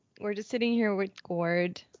we're just sitting here with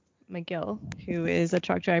Gord McGill, who is a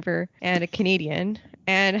truck driver and a Canadian,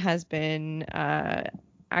 and has been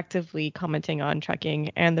actively commenting on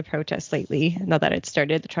trucking and the protests lately. Now that it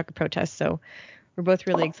started, the trucker protests. So we're both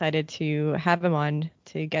really excited to have him on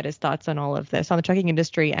to get his thoughts on all of this, on the trucking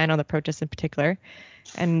industry and on the protests in particular.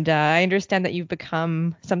 And I understand that you've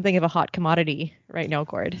become something of a hot commodity right now,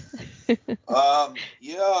 Gord. I'm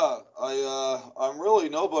really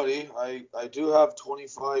nobody. I do have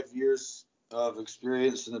 25 years of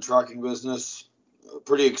experience in the trucking business,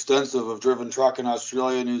 pretty extensive. I've driven truck in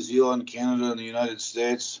Australia, New Zealand, Canada, and the United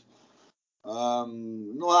States.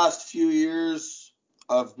 In the last few years,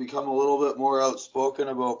 I've become a little bit more outspoken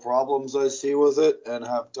about problems I see with it and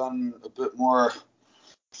have done a bit more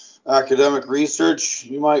academic research,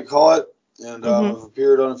 you might call it. And I've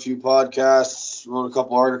appeared on a few podcasts, wrote a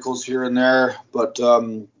couple articles here and there. But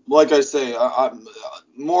like I say, I'm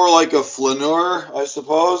more like a flaneur, I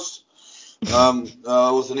suppose, with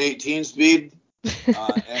an 18 speed.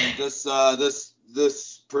 And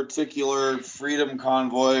this particular freedom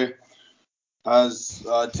convoy has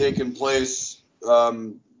taken place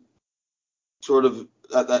sort of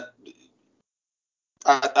at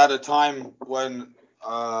a time when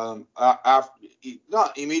after,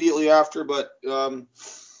 not immediately after, but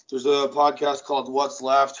there's a podcast called What's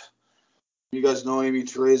Left. You guys know Amy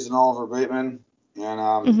Therese and Oliver Bateman,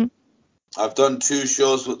 and I've done 2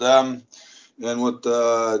 shows with them and with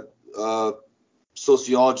the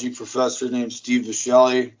sociology professor named Steve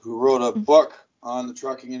Viscelli, who wrote a book on the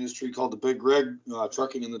trucking industry called The Big Rig,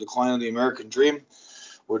 Trucking and the Decline of the American Dream,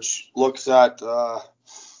 which looks at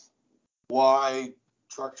why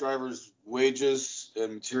truck drivers' wages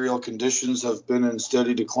and material conditions have been in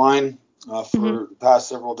steady decline for the past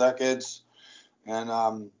several decades.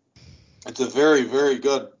 And it's a very, very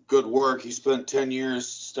good work. He spent 10 years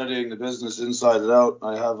studying the business inside and out.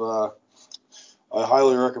 I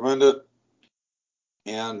highly recommend it.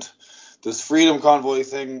 And this Freedom Convoy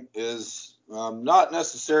thing is not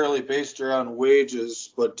necessarily based around wages,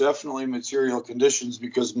 but definitely material conditions,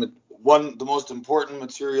 because the most important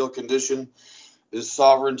material condition is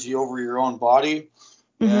sovereignty over your own body.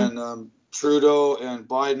 And Trudeau and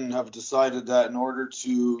Biden have decided that in order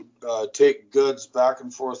to take goods back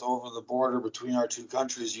and forth over the border between our 2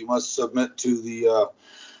 countries, you must submit to the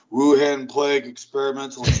Wuhan plague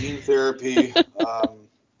experimental gene therapy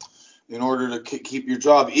in order to keep your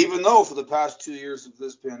job, even though for the past 2 years of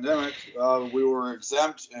this pandemic, we were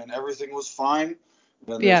exempt and everything was fine.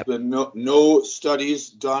 And there's been no studies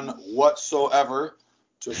done whatsoever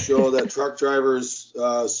to show that truck drivers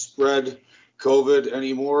spread COVID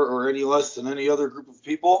any more or any less than any other group of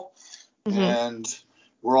people. And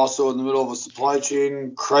we're also in the middle of a supply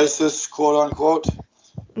chain crisis, quote unquote.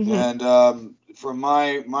 And from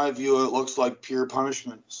my view, it looks like pure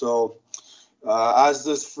punishment. So as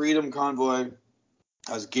this Freedom Convoy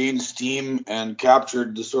has gained steam and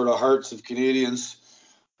captured the sort of hearts of Canadians,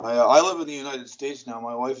 I live in the United States now.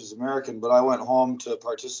 My wife is American, but I went home to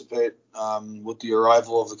participate with the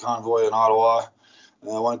arrival of the convoy in Ottawa. And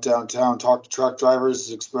I went downtown, talked to truck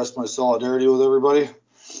drivers, expressed my solidarity with everybody.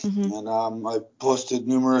 And I posted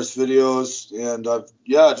numerous videos, and I've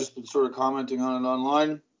just been sort of commenting on it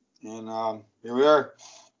online. And here we are.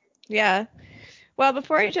 Yeah. Well,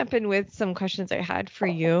 before I jump in with some questions I had for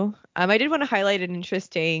you, I did want to highlight an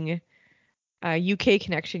interesting UK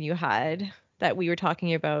connection you had that we were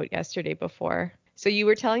talking about yesterday before. So you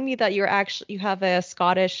were telling me that you have a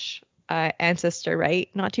Scottish ancestor, right?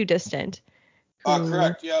 Not too distant.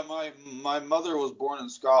 Correct. Yeah, my mother was born in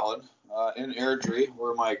Scotland, in Airdrie,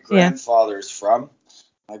 where my grandfather's from.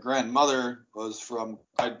 My grandmother was from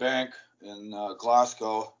Clydebank in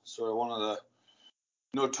Glasgow, sort of one of the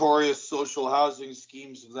notorious social housing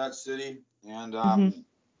schemes of that city. And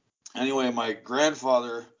anyway, my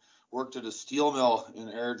grandfather worked at a steel mill in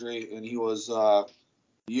Airdrie, and he was a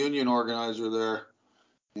union organizer there.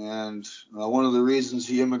 And one of the reasons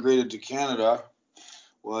he immigrated to Canada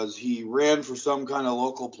was he ran for some kind of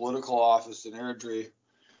local political office in Airdrie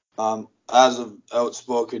as an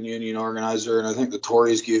outspoken union organizer, and I think the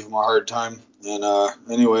Tories gave him a hard time. And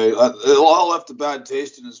anyway, it all left a bad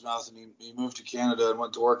taste in his mouth, and he moved to Canada and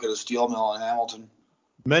went to work at a steel mill in Hamilton.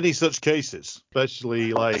 Many such cases,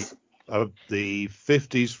 especially like the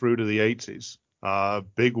 50s through to the 80s,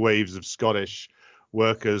 big waves of Scottish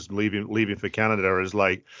workers leaving for Canada, as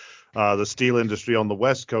like the steel industry on the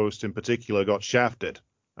West Coast in particular got shafted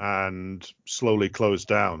and slowly closed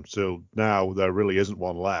down. So now there really isn't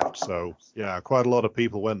one left. So yeah, quite a lot of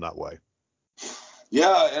people went that way.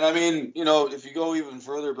 Yeah, and I mean, if you go even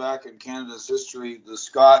further back in Canada's history, the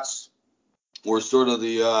Scots were sort of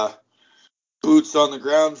the boots on the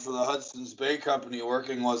ground for the Hudson's Bay Company,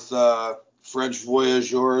 working with French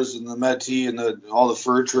voyageurs and the Métis and all the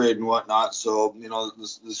fur trade and whatnot. So,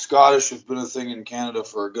 the Scottish have been a thing in Canada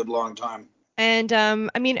for a good long time. And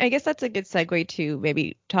I mean, I guess that's a good segue to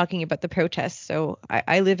maybe talking about the protests. So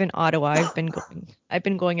I live in Ottawa. I've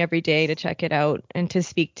been going every day to check it out and to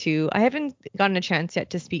speak to. I haven't gotten a chance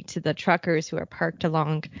yet to speak to the truckers who are parked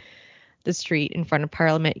along the street in front of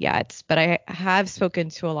Parliament yet, but I have spoken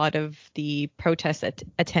to a lot of the protest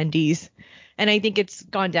attendees, and I think it's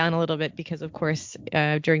gone down a little bit because, of course,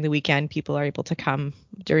 during the weekend, people are able to come.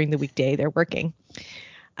 During the weekday, they're working.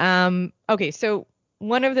 Okay, so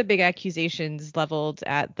one of the big accusations leveled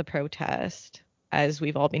at the protest, as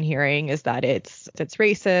we've all been hearing, is that it's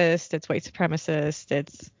racist, it's white supremacist,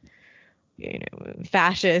 it's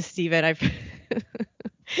fascist. Even I've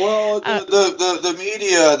Well, the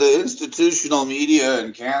media, the institutional media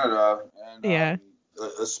in Canada, and yeah.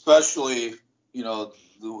 Especially, the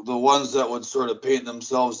ones that would sort of paint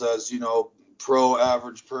themselves as, pro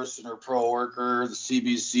average person or pro worker, the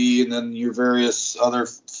CBC, and then your various other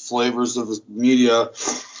flavors of the media,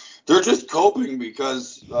 they're just coping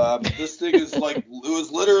because this thing is like, it was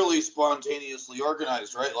literally spontaneously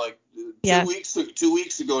organized, right? Like Yeah. 2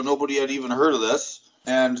 weeks ago, nobody had even heard of this.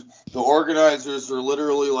 And the organizers are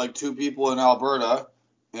literally like two people in Alberta,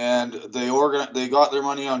 and they got their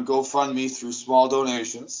money on GoFundMe through small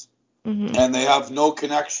donations, and they have no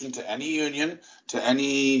connection to any union, to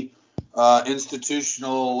any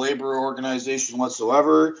institutional labor organization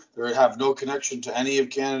whatsoever. They have no connection to any of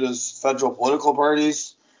Canada's federal political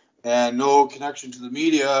parties, and no connection to the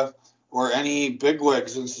media or any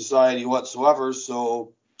bigwigs in society whatsoever.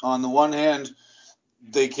 So on the one hand,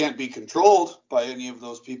 they can't be controlled by any of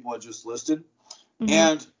those people I just listed,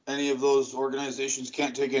 and any of those organizations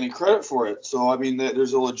can't take any credit for it. So, I mean,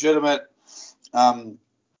 there's a legitimate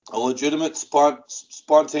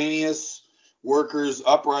spontaneous workers'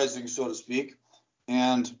 uprising, so to speak,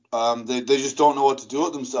 and they just don't know what to do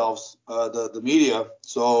with themselves, the media.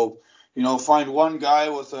 So, find one guy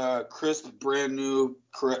with a crisp, brand new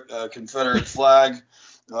Confederate flag,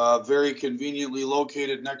 very conveniently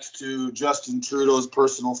located next to Justin Trudeau's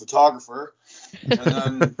personal photographer, and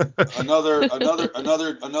then another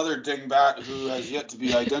dingbat who has yet to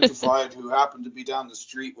be identified, who happened to be down the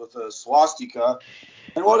street with a swastika,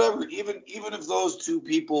 and whatever. Even if those two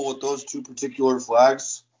people with those two particular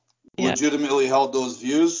flags legitimately held those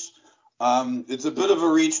views, it's a bit of a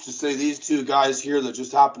reach to say these two guys here that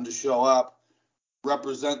just happened to show up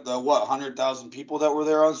represent the 100,000 people that were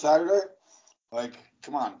there on Saturday. Like,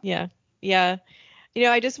 come on. Yeah.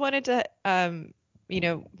 I just wanted to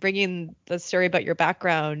bring in the story about your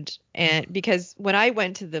background, and because when I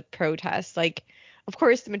went to the protests, like, of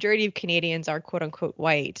course, the majority of Canadians are quote unquote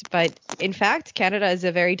white, but in fact, Canada is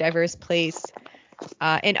a very diverse place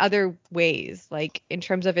in other ways, like in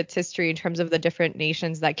terms of its history, in terms of the different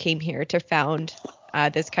nations that came here to found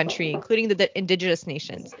this country, including the Indigenous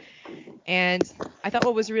nations. And I thought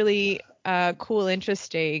what was really cool,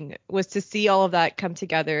 interesting, was to see all of that come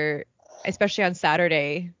together, especially on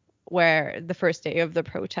Saturday, where the first day of the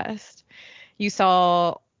protest, you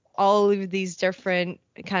saw all of these different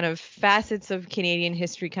kind of facets of Canadian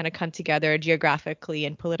history kind of come together geographically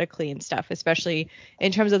and politically and stuff, especially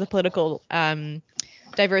in terms of the political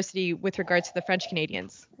diversity with regards to the French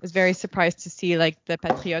Canadians. I was very surprised to see like the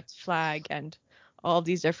Patriote flag and all of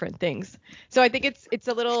these different things. So I think it's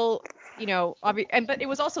a little, but it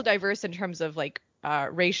was also diverse in terms of like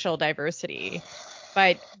racial diversity.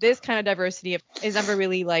 But this kind of diversity is never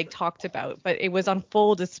really like talked about, but it was on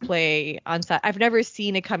full display on set. I've never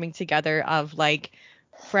seen it coming together of like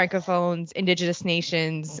Francophones, Indigenous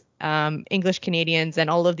nations, English Canadians, and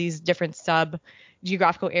all of these different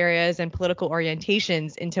geographical areas and political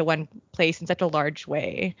orientations into one place in such a large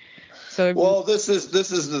way. So, well, this is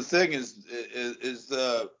the thing is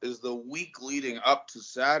the week leading up to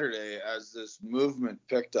Saturday, as this movement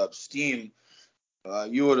picked up steam.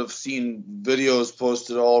 You would have seen videos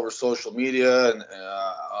posted all over social media, and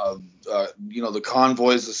the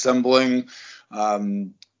convoys assembling,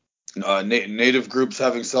 native groups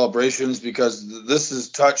having celebrations, because this has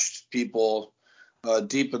touched people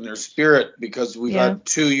deep in their spirit, because we've had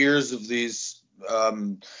 2 years of these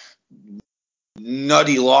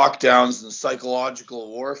nutty lockdowns and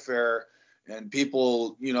psychological warfare, and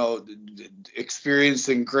people,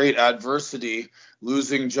 experiencing great adversity,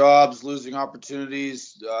 losing jobs, losing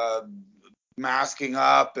opportunities, masking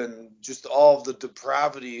up, and just all of the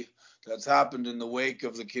depravity that's happened in the wake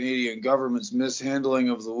of the Canadian government's mishandling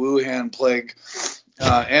of the Wuhan plague,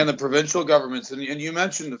 and the provincial governments. And you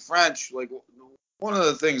mentioned the French. Like, one of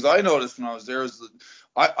the things I noticed when I was there is that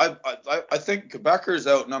I think Quebecers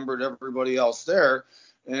outnumbered everybody else there,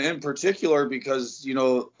 and in particular because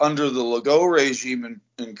under the Legault regime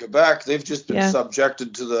in Quebec, they've just been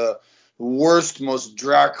subjected to the worst, most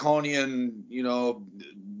draconian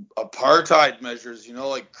apartheid measures.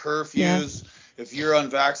 Like curfews. If you're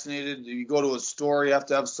unvaccinated, you go to a store, you have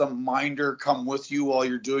to have some minder come with you while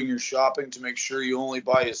you're doing your shopping to make sure you only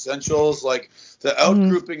buy essentials. Like the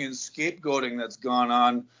outgrouping and scapegoating that's gone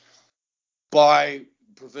on by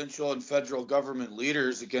provincial and federal government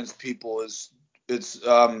leaders against people it's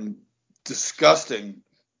disgusting,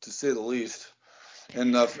 to say the least.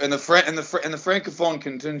 And the francophone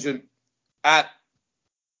contingent at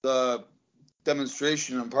the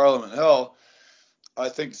demonstration in Parliament Hill, I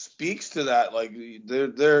think, speaks to that. Like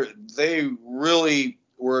they really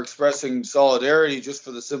were expressing solidarity just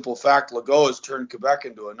for the simple fact Legault has turned Quebec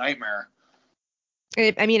into a nightmare.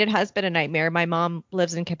 It has been a nightmare. My mom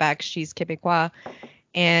lives in Quebec. She's Quebecois.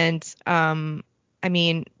 And,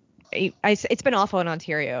 it's been awful in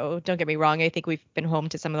Ontario. Don't get me wrong. I think we've been home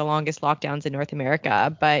to some of the longest lockdowns in North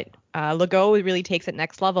America. But Legault really takes it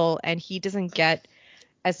next level, and he doesn't get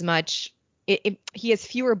as much. He has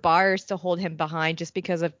fewer bars to hold him behind just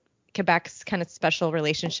because of Quebec's kind of special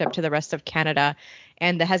relationship to the rest of Canada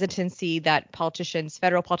and the hesitancy that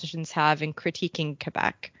federal politicians have in critiquing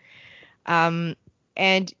Quebec.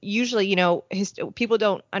 And usually, people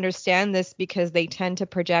don't understand this because they tend to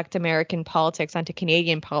project American politics onto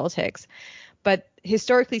Canadian politics. But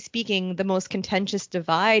historically speaking, the most contentious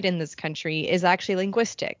divide in this country is actually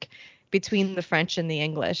linguistic between the French and the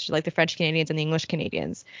English, like the French Canadians and the English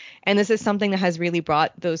Canadians. And this is something that has really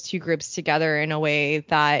brought those two groups together in a way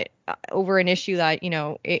that over an issue that,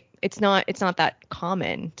 it's not that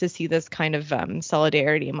common to see this kind of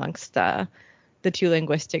solidarity amongst the two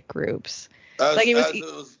linguistic groups.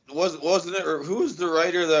 Wasn't it? Or who was the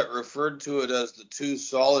writer that referred to it as the two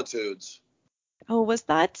solitudes? Oh, was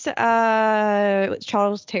that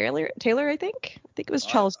Charles Taylor? I think it was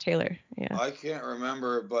Charles Taylor. Yeah. I can't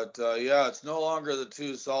remember, but it's no longer the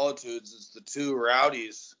two solitudes; it's the two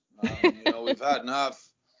rowdies. We've had enough.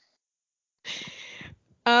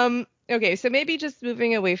 Okay, so maybe just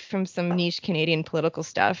moving away from some niche Canadian political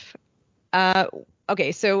stuff.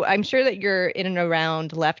 Okay, so I'm sure that you're in and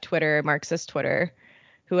around left Twitter, Marxist Twitter,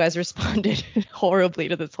 who has responded horribly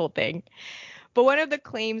to this whole thing. But one of the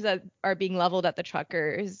claims that are being leveled at the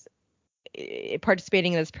truckers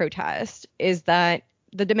participating in this protest is that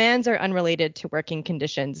the demands are unrelated to working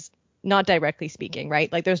conditions, not directly speaking, right?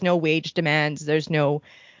 Like there's no wage demands, there's no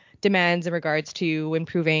demands in regards to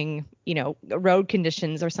improving, road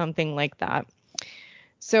conditions or something like that.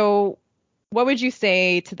 So what would you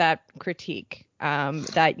say to that critique?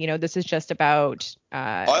 That this is just about.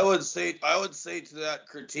 I would say to that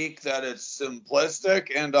critique that it's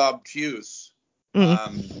simplistic and obtuse. A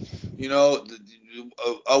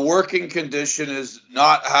working condition is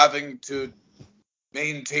not having to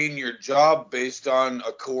maintain your job based on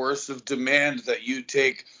a coercive demand that you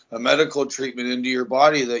take a medical treatment into your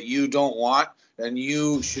body that you don't want, and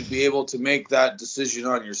you should be able to make that decision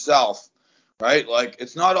on yourself, right? Like,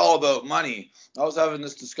 it's not all about money. I was having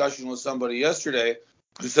this discussion with somebody yesterday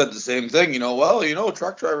who said the same thing.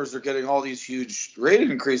 Truck drivers are getting all these huge rate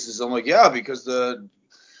increases. I'm like, yeah, because the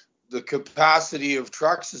capacity of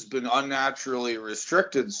trucks has been unnaturally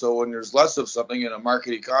restricted. So when there's less of something in a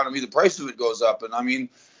market economy, the price of it goes up. And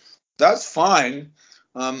that's fine.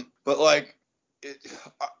 But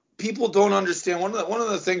people don't understand. One of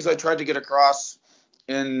the things I tried to get across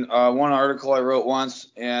in one article I wrote once,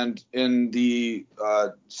 and in the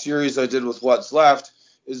series I did with What's Left,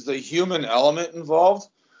 is the human element involved.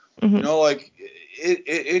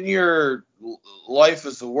 In your life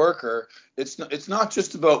as a worker, it's not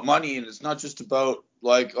just about money, and it's not just about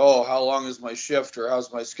how long is my shift or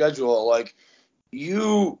how's my schedule. Like,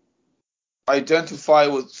 you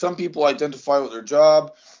some people identify with their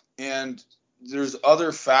job, and there's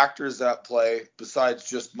other factors at play besides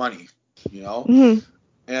just money,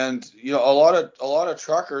 and a lot of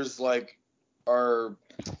truckers are,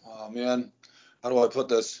 oh man, how do I put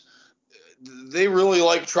this? They really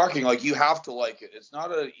like trucking. Like, you have to like it. It's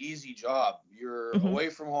not an easy job. You're away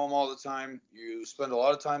from home all the time. You spend a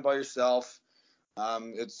lot of time by yourself.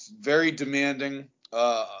 It's very demanding,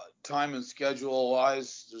 time and schedule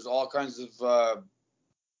wise. There's all kinds of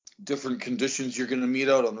different conditions you're going to meet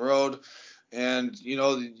out on the road, and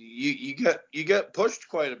you get pushed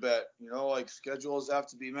quite a bit. Schedules have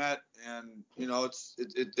to be met, and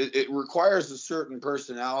it requires a certain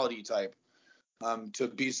personality type to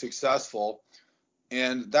be successful.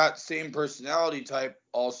 And that same personality type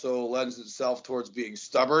also lends itself towards being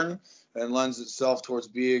stubborn, and lends itself towards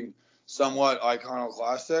being somewhat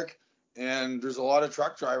iconoclastic, and there's a lot of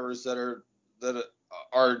truck drivers that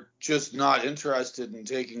are just not interested in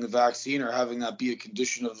taking the vaccine or having that be a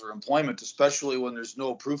condition of their employment, especially when there's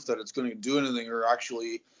no proof that it's going to do anything or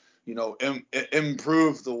actually,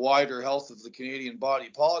 improve the wider health of the Canadian body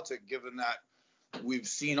politic, given that we've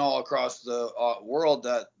seen all across the world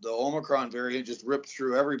that the Omicron variant just ripped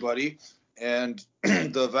through everybody, and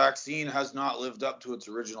the vaccine has not lived up to its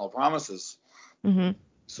original promises. Mm-hmm.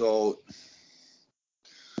 So,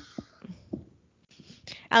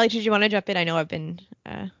 Ali, did you want to jump in? I know I don't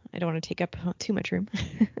want to take up too much room.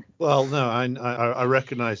 Well, no, I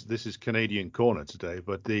recognize this is Canadian Corner today,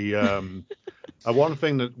 but the one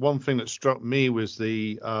thing that struck me was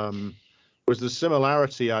the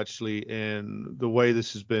similarity actually in the way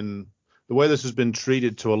this has been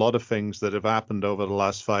treated to a lot of things that have happened over the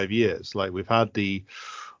last 5 years. Like we've had the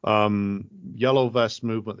yellow vest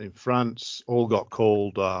movement in France, all got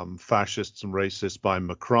called fascists and racists by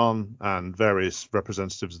Macron and various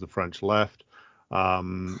representatives of the French left.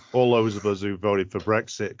 All those of us who voted for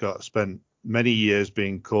Brexit spent many years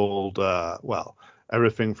being called,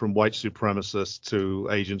 everything from white supremacists to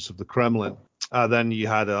agents of the Kremlin. Then you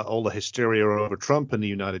had all the hysteria over Trump in the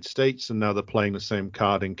United States, and now they're playing the same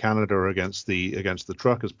card in Canada against the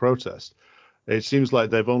truckers' protest. It seems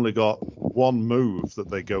like they've only got one move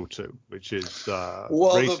that they go to, which is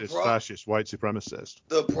racist, fascist, white supremacist.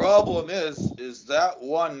 The problem is that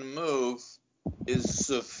one move is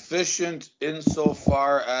sufficient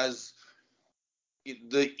insofar as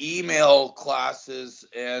the email classes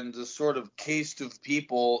and the sort of caste of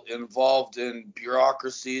people involved in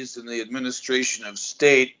bureaucracies and the administration of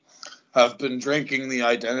state have been drinking the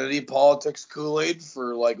identity politics Kool-Aid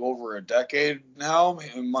for like over a decade now,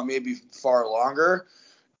 maybe far longer.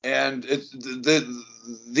 And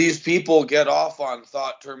these people get off on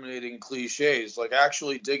thought-terminating cliches, like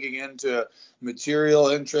actually digging into material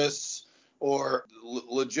interests or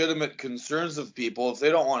legitimate concerns of people. If they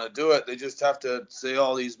don't want to do it, they just have to say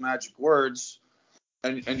all these magic words,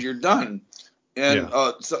 and you're done. And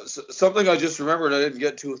so something I just remembered I didn't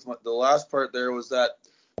get to with the last part there was that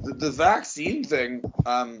the vaccine thing,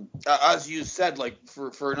 as you said, like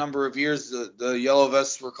for a number of years, the yellow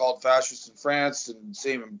vests were called fascists in France, and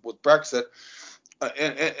same with Brexit.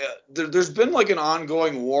 And there's been like an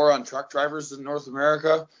ongoing war on truck drivers in North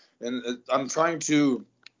America, and I'm trying to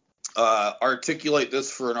articulate this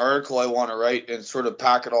for an article I want to write and sort of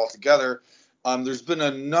pack it all together. There's been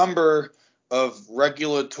a number of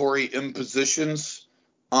regulatory impositions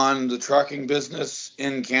on the trucking business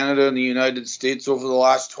in Canada and the United States over the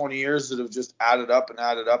last 20 years that have just added up and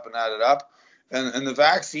added up and added up. And the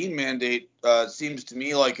vaccine mandate seems to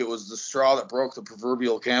me like it was the straw that broke the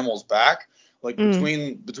proverbial camel's back. Like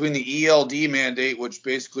between the ELD mandate, which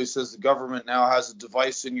basically says the government now has a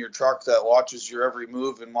device in your truck that watches your every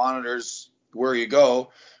move and monitors where you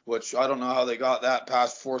go, which I don't know how they got that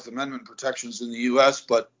past Fourth Amendment protections in the U.S.,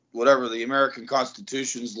 but whatever, the American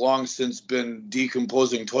Constitution's long since been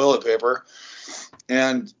decomposing toilet paper.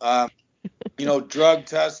 And, drug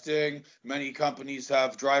testing, many companies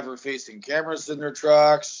have driver-facing cameras in their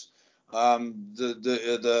trucks.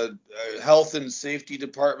 The health and safety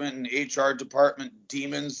department and HR department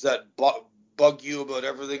demons that bug you about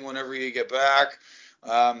everything whenever you get back.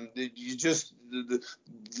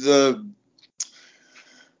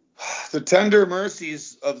 The tender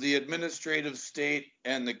mercies of the administrative state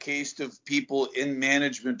and the caste of people in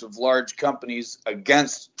management of large companies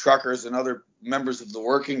against truckers and other members of the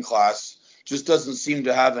working class just doesn't seem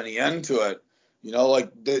to have any end to it.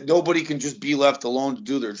 Nobody can just be left alone to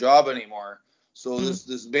do their job anymore. So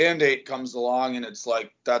this mandate comes along and it's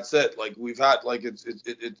like, that's it. Like we've had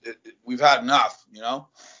enough,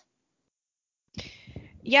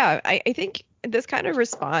 Yeah, I think this kind of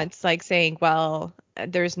response, like saying, well,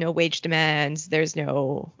 there's no wage demands, there's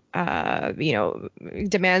no,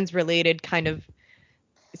 demands related kind of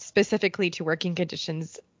specifically to working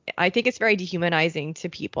conditions. I think it's very dehumanizing to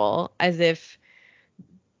people, as if,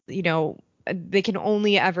 they can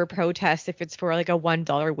only ever protest if it's for like a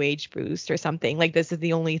 $1 wage boost or something. Like this is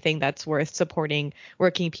the only thing that's worth supporting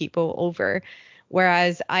working people over.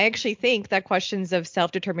 Whereas I actually think that questions of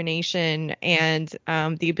self-determination and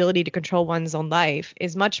the ability to control one's own life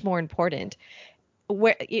is much more important.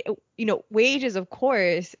 Where wages, of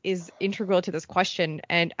course, is integral to this question,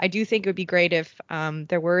 and I do think it would be great if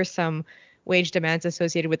there were some wage demands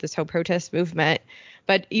associated with this whole protest movement.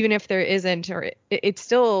 But even if there isn't, or it's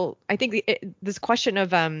still, I think this question of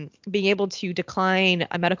being able to decline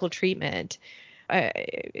a medical treatment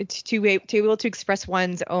to be able to express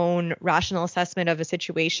one's own rational assessment of a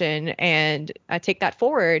situation and take that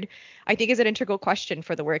forward, I think is an integral question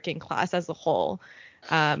for the working class as a whole.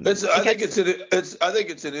 I think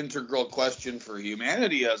it's an integral question for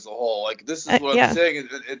humanity as a whole. Like, this is what I'm saying.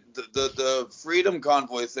 The freedom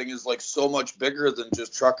convoy thing is like so much bigger than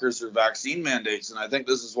just truckers or vaccine mandates, and I think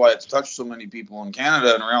this is why it's touched so many people in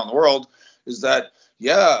Canada and around the world. Is that,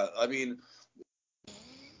 I mean,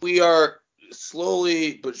 we are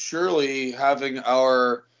slowly but surely having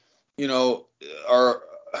our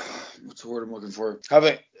what's the word I'm looking for?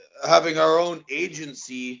 Having our own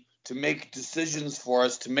agency to make decisions for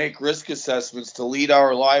us, to make risk assessments, to lead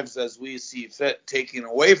our lives as we see fit, taken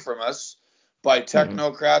away from us by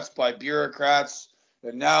technocrats, by bureaucrats,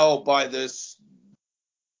 and now by this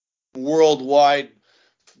worldwide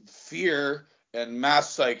fear and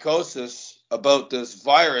mass psychosis about this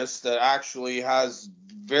virus that actually has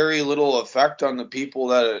very little effect on the people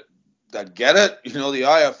that get it. The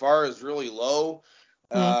IFR is really low.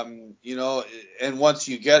 And once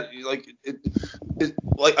you get like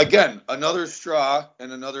again, another straw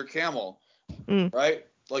and another camel, right?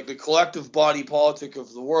 Like, the collective body politic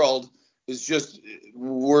of the world is just,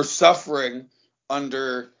 we're suffering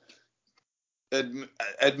under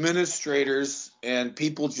administrators and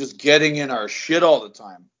people just getting in our shit all the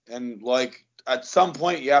time. And like, at some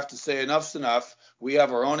point you have to say enough's enough. We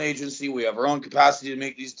have our own agency. We have our own capacity to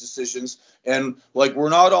make these decisions. And like, we're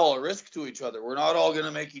not all a risk to each other. We're not all going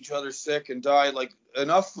to make each other sick and die. Like,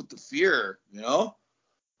 enough with the fear, Yeah.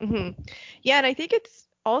 And I think it's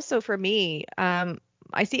also, for me,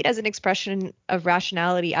 I see it as an expression of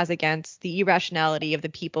rationality as against the irrationality of the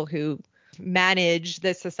people who manage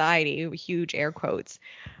this society, huge air quotes.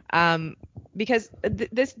 Because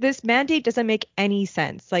this mandate doesn't make any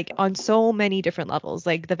sense, like, on so many different levels.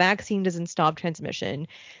 Like, the vaccine doesn't stop transmission.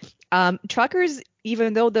 Truckers,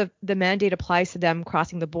 even though the mandate applies to them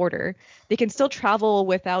crossing the border, they can still travel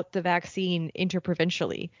without the vaccine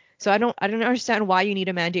interprovincially. So I don't understand why you need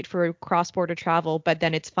a mandate for cross-border travel, but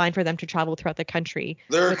then it's fine for them to travel throughout the country.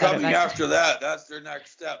 They're coming after that. That's their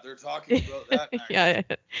next step. They're talking about that next. Yeah.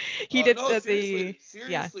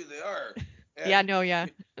 Seriously, they are.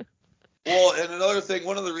 And, Well, and another thing,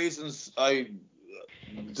 one of the reasons I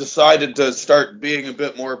decided to start being a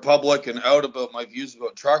bit more public and out about my views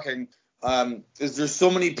about trucking is there's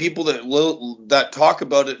so many people that talk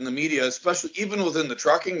about it in the media, especially even within the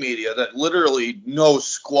trucking media, that literally know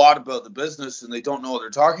squat about the business and they don't know what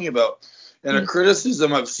they're talking about. And a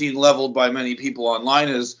criticism I've seen leveled by many people online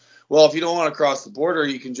is, well, if you don't want to cross the border,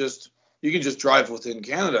 you can just drive within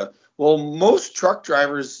Canada. Well, most truck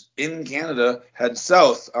drivers in Canada head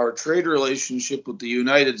south. Our trade relationship with the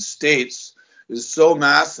United States is so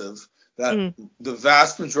massive that the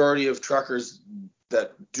vast majority of truckers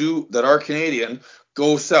that are Canadian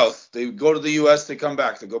go south. They go to the U.S., they come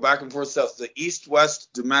back. They go back and forth south. The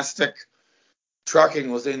east-west domestic trucking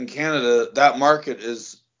within Canada, that market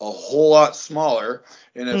is a whole lot smaller.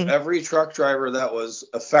 And if every truck driver that was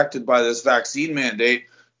affected by this vaccine mandate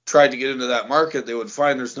tried to get into that market, they would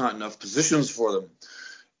find there's not enough positions for them.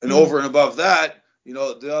 And over and above that,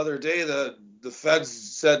 the other day the feds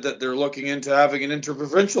said that they're looking into having an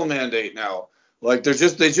interprovincial mandate now. Like, they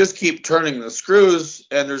just keep turning the screws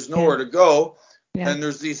and there's nowhere to go. Yeah. And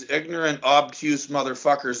there's these ignorant, obtuse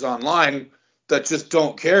motherfuckers online that just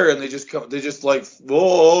don't care, and they just like,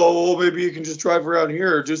 whoa, maybe you can just drive around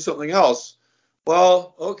here or do something else.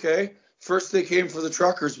 Well, okay. First they came for the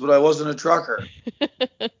truckers, but I wasn't a trucker.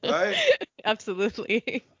 Right?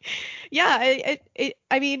 Absolutely. Yeah.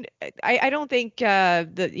 I mean, I don't think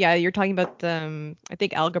you're talking about I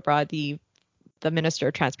think Al Gabrad, the Minister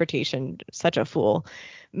of Transportation, such a fool,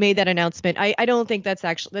 made that announcement. I don't think that's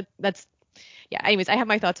actually that's anyways, I have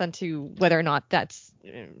my thoughts on whether or not that's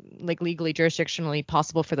like legally jurisdictionally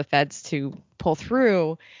possible for the feds to pull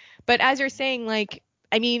through. But as you're saying, like,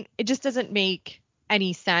 I mean, it just doesn't make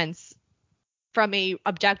any sense from a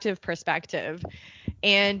objective perspective.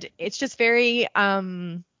 And it's just very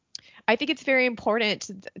I think it's very important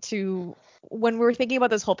to when we're thinking about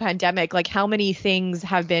this whole pandemic, like, how many things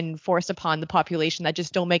have been forced upon the population that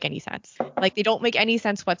just don't make any sense. Like, they don't make any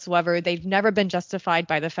sense whatsoever. They've never been justified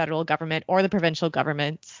by the federal government or the provincial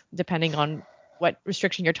governments, depending on what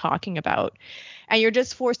restriction you're talking about. And you're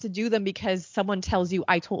just forced to do them because someone tells you,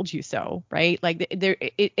 I told you so, right? Like,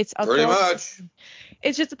 it's pretty much.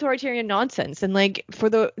 It's just authoritarian nonsense. And like, for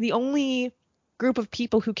the only group of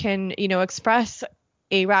people who can, express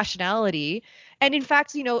a rationality, and in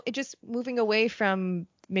fact, it just moving away from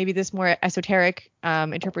maybe this more esoteric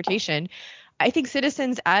interpretation, I think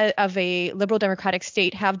citizens of a liberal democratic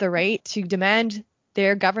state have the right to demand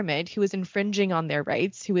their government who is infringing on their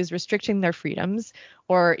rights, who is restricting their freedoms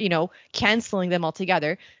or, canceling them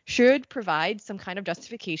altogether, should provide some kind of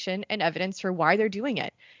justification and evidence for why they're doing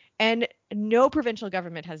it. And no provincial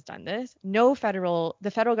government has done this. The federal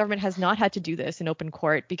government has not had to do this in open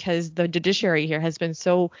court because the judiciary here has been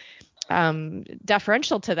so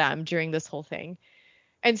deferential to them during this whole thing.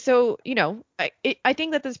 And so, I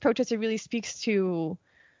think that this protest really speaks to,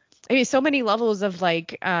 so many levels of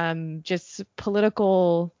just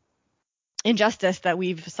political injustice that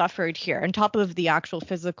we've suffered here, on top of the actual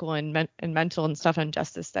physical and mental and stuff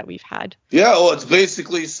injustice that we've had. Yeah, well, it's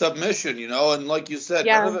basically submission, and like you said,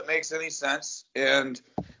 Yeah. none of it makes any sense. And,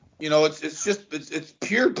 it's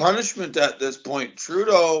pure punishment at this point.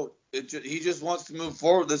 Trudeau, he just wants to move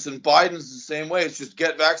forward with this, and Biden's the same way. It's just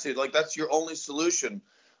get vaccinated. Like, that's your only solution.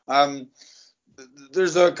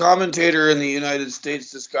 There's a commentator in the United States,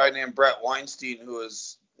 this guy named Brett Weinstein, who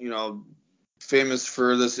is, famous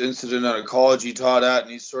for this incident at a college he taught at,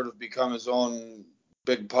 and he's sort of become his own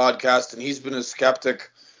big podcast, and he's been a skeptic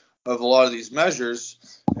of a lot of these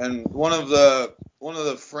measures. And one of the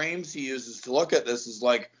frames he uses to look at this is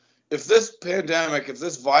like, if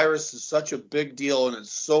this virus is such a big deal and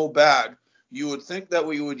it's so bad, you would think that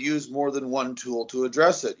we would use more than one tool to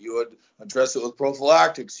address it. You would address it with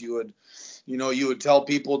prophylactics. You would tell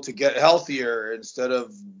people to get healthier instead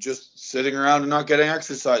of just sitting around and not getting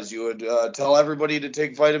exercise. You would tell everybody to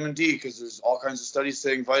take vitamin D, because there's all kinds of studies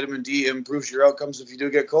saying vitamin D improves your outcomes if you do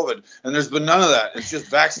get COVID. And there's been none of that. It's just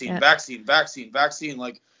vaccine, vaccine, vaccine, vaccine.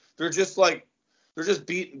 Like, they're just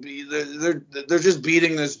beating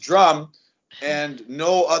this drum, and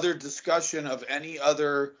no other discussion of any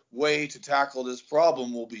other way to tackle this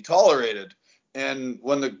problem will be tolerated. And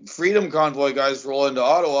when the Freedom Convoy guys roll into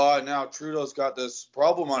Ottawa, and now Trudeau's got this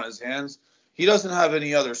problem on his hands, he doesn't have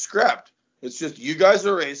any other script. It's just, you guys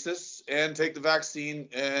are racists and take the vaccine,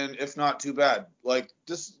 and if not, too bad. Like,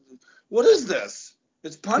 this, what is this?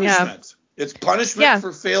 It's punishment. Yeah. It's punishment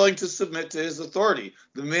for failing to submit to his authority.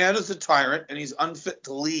 The man is a tyrant, and he's unfit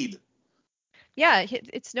to lead. Yeah,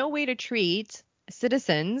 it's no way to treat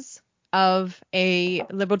citizens of a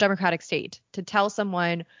liberal democratic state, to tell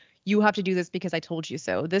someone, you have to do this because I told you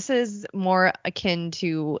so. This is more akin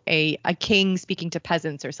to a king speaking to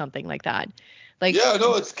peasants or something like that. Like, yeah,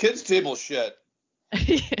 no, it's kids' table shit.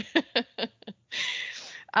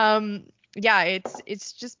 Yeah,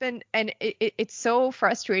 it's just been, and it's so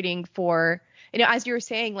frustrating for, as you were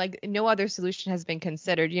saying, like, no other solution has been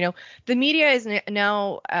considered. The media is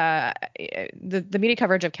now, the media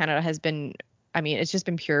coverage of Canada has been, it's just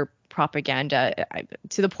been pure propaganda,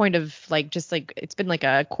 to the point of it's been like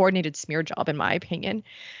a coordinated smear job, in my opinion.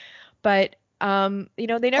 But they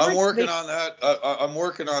never. I'm working on that. I'm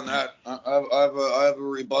working on that. I have a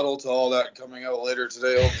rebuttal to all that coming out later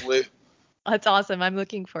today, hopefully. That's awesome. I'm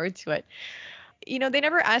looking forward to it. They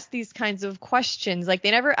never ask these kinds of questions. Like, they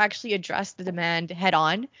never actually address the demand head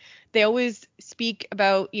on. They always speak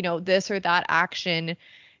about, this or that action,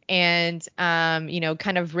 and,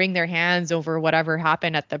 kind of wring their hands over whatever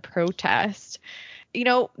happened at the protest. They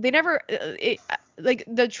never, like,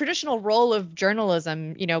 the traditional role of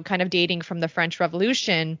journalism, kind of dating from the French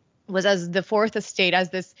Revolution, was as the fourth estate, as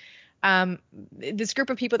this group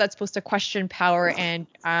of people that's supposed to question power and,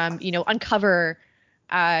 uncover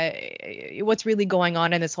what's really going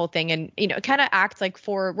on in this whole thing, and kind of act like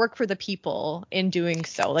work for the people in doing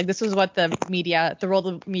so. Like, this was what the role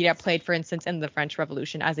the media played, for instance, in the French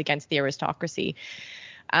Revolution, as against the aristocracy.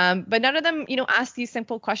 But none of them, ask these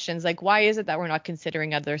simple questions, like, why is it that we're not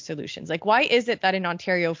considering other solutions? Like, why is it that in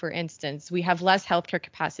Ontario, for instance, we have less healthcare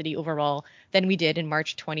capacity overall than we did in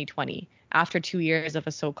March 2020, after 2 years of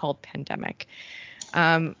a so-called pandemic?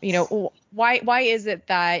 Why is it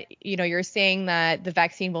that, you're saying that the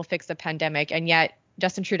vaccine will fix the pandemic, and yet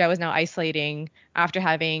Justin Trudeau is now isolating after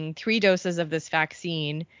having 3 doses of this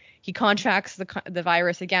vaccine? He contracts the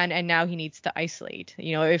virus again, and now he needs to isolate.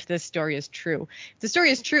 If this story is true. If the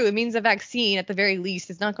story is true, it means the vaccine, at the very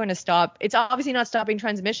least, is not going to stop. It's obviously not stopping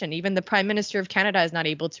transmission. Even the Prime Minister of Canada is not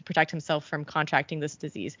able to protect himself from contracting this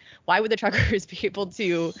disease. Why would the truckers be able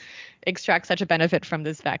to extract such a benefit from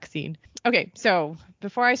this vaccine? Okay, so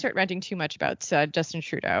before I start ranting too much about Justin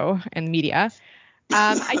Trudeau and the media,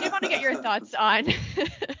 I did want to get your thoughts on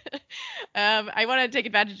I want to take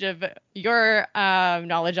advantage of your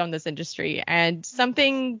knowledge on this industry, and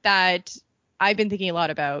something that I've been thinking a lot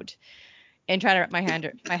about and trying to wrap my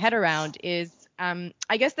head around is,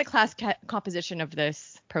 I guess, the class composition of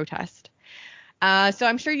this protest. So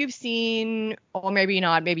I'm sure you've seen, or maybe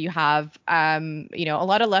not, maybe you have, a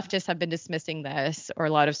lot of leftists have been dismissing this, or a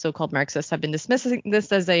lot of so-called Marxists have been dismissing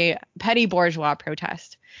this as a petty bourgeois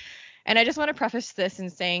protest. And I just want to preface this in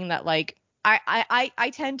saying that, like,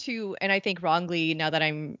 I tend to, and I think wrongly, now that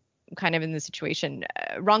I'm kind of in this situation,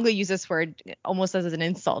 wrongly use this word almost as an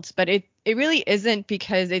insult, but it really isn't,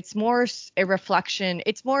 because it's more a reflection.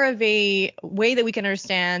 It's more of a way that we can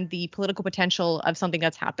understand the political potential of something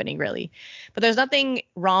that's happening, really. But there's nothing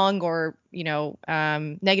wrong or,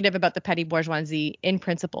 negative about the petty bourgeoisie in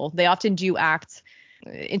principle. They often do act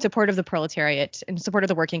in support of the proletariat, in support of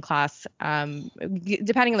the working class,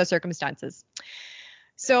 depending on the circumstances.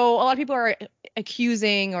 So a lot of people are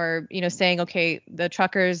accusing or, saying, okay, the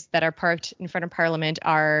truckers that are parked in front of Parliament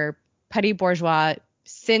are petty bourgeois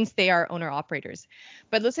since they are owner operators.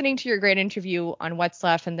 But listening to your great interview on What's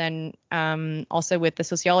Left, and then also with the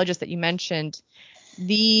sociologist that you mentioned,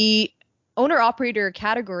 the owner operator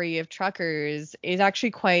category of truckers is actually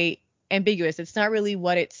quite ambiguous. It's not really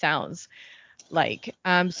what it sounds like.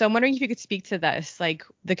 So I'm wondering if you could speak to this, like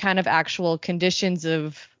the kind of actual conditions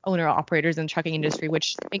of owner operators in the trucking industry,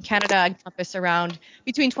 which in Canada encompass around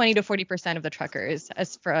between 20 to 40% of the truckers,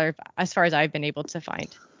 as far as I've been able to find.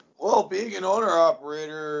 Well, being an owner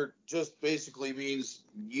operator just basically means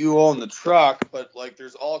you own the truck, but like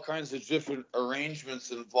there's all kinds of different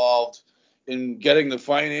arrangements involved in getting the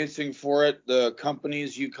financing for it, the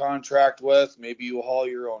companies you contract with, maybe you haul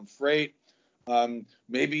your own freight.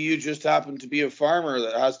 Maybe you just happen to be a farmer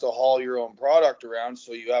that has to haul your own product around,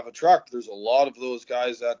 so you have a truck. There's a lot of those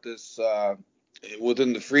guys at this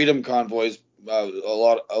within the Freedom Convoys. A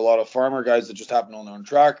lot of farmer guys that just happen to own their own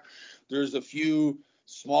truck. There's a few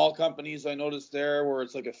small companies I noticed there where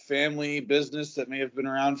it's like a family business that may have been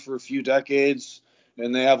around for a few decades,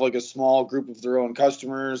 and they have like a small group of their own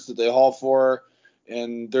customers that they haul for,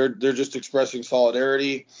 and they're just expressing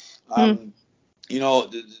solidarity.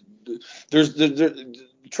 There's the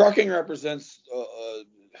trucking represents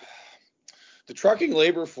the trucking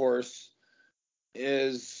labor force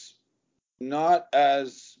is not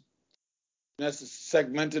as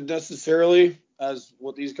segmented necessarily as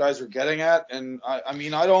what these guys are getting at, and I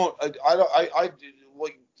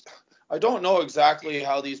don't know exactly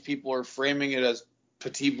how these people are framing it as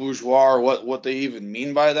petit bourgeois or what they even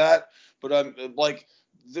mean by that, but I'm like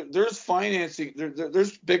there's financing,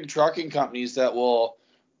 there's big trucking companies that will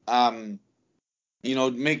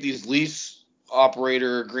make these lease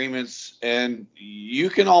operator agreements, and you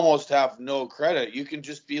can almost have no credit. You can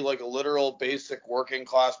just be like a literal basic working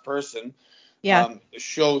class person. Yeah.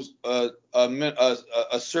 Shows a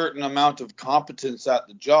certain amount of competence at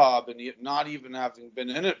the job, and not even having been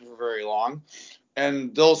in it for very long,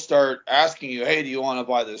 and they'll start asking you, hey, do you want to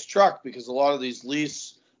buy this truck? Because a lot of these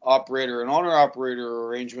lease operator and owner operator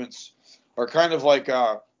arrangements are kind of like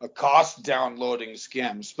a cost downloading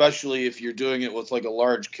scam, especially if you're doing it with like a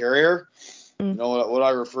large carrier, what I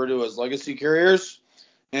refer to as legacy carriers.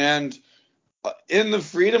 And in the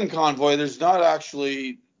Freedom Convoy, there's not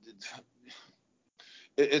actually,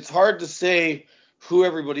 it's hard to say who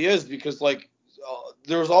everybody is, because like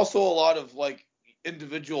there's also a lot of like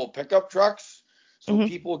individual pickup trucks. So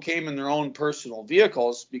people came in their own personal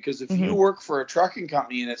vehicles, because if you work for a trucking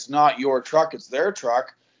company and it's not your truck, it's their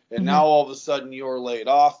truck, and now all of a sudden you're laid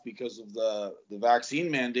off because of the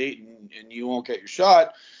vaccine mandate, and you won't get your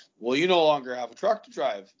shot, well, you no longer have a truck to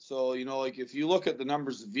drive. So, like if you look at the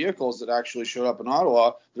numbers of vehicles that actually showed up in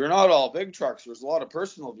Ottawa, they're not all big trucks. There's a lot of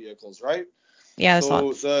personal vehicles, right? Yeah.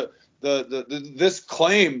 So this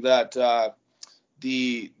claim that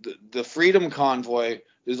the Freedom Convoy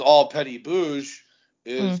is all petty bouge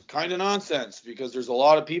is kind of nonsense, because there's a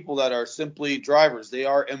lot of people that are simply drivers. They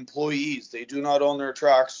are employees. They do not own their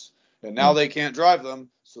trucks, and now they can't drive them,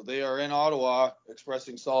 so they are in Ottawa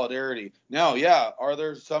expressing solidarity. Now, yeah, are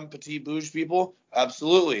there some petit bouge people?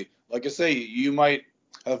 Absolutely. Like I say, you might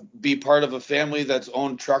be part of a family that's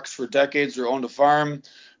owned trucks for decades or owned a farm.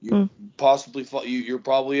 You're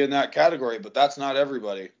probably in that category, but that's not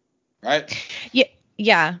everybody, right?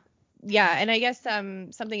 Yeah, and I guess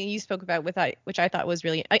something you spoke about which I thought was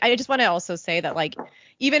really, I just want to also say that, like,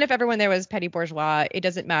 even if everyone there was petty bourgeois, it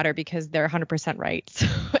doesn't matter, because they're 100% right. So,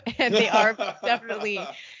 and they are definitely,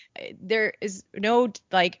 there is no,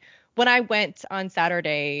 like, when I went on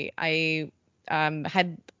Saturday, I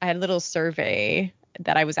had a little survey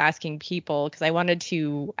that I was asking people, because I wanted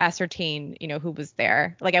to ascertain, who was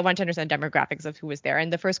there. Like, I wanted to understand demographics of who was there.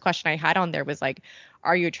 And the first question I had on there was like,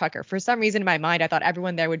 are you a trucker? For some reason in my mind, I thought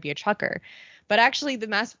everyone there would be a trucker. But actually the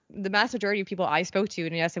mass majority of people I spoke to,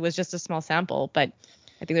 and yes, it was just a small sample, but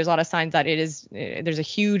I think there's a lot of signs that there's a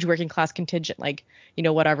huge working class contingent, like,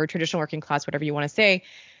 whatever, traditional working class, whatever you want to say,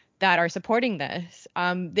 that are supporting this.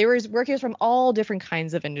 There was workers from all different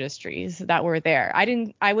kinds of industries that were there.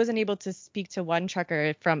 I wasn't able to speak to one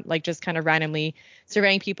trucker from like just kind of randomly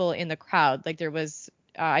surveying people in the crowd. Like there was,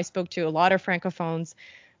 I spoke to a lot of francophones,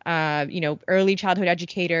 early childhood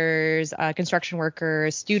educators, construction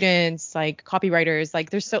workers, students, like copywriters.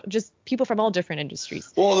 Like there's so just people from all different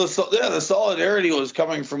industries. Well, the solidarity was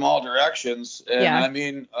coming from all directions, and Yeah. I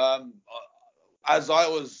mean, as I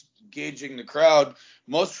was gauging the crowd,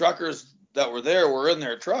 most truckers that were there were in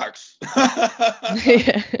their trucks, playing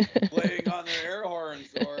on their air horns,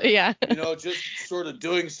 or Yeah. just sort of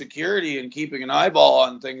doing security and keeping an eyeball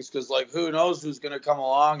on things, because like who knows who's going to come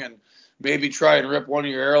along and maybe try and rip one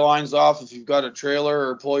of your airlines off if you've got a trailer,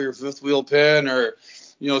 or pull your fifth wheel pin, or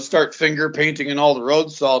start finger painting in all the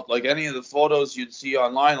road salt. Like any of the photos you'd see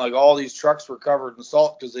online, like all these trucks were covered in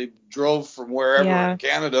salt because they drove from wherever in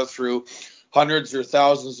Canada through hundreds or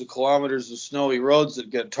thousands of kilometers of snowy roads that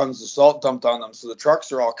get tons of salt dumped on them. So the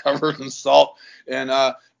trucks are all covered in salt, and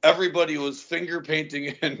everybody was finger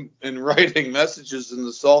painting and writing messages in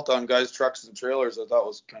the salt on guys' trucks and trailers. I thought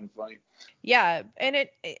was kind of funny. Yeah, and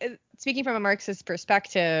it speaking from a Marxist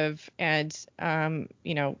perspective, and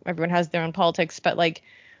everyone has their own politics, but like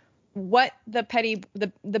what the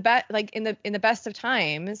in the best of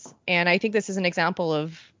times, and I think this is an example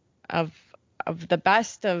of the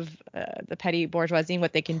best of the petty bourgeoisie and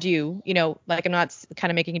what they can do. Like I'm not kind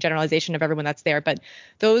of making a generalization of everyone that's there, but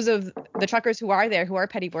those of the truckers who are there, who are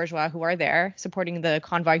petty bourgeois, who are there supporting the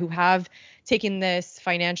convoy, who have taken this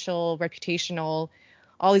financial, reputational,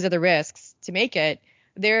 all these other risks to make it,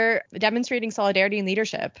 they're demonstrating solidarity and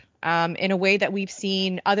leadership in a way that we've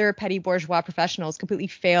seen other petty bourgeois professionals completely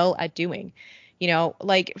fail at doing.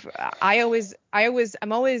 Like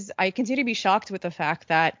I continue to be shocked with the fact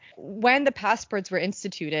that when the passports were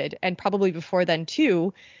instituted, and probably before then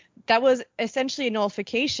too, that was essentially a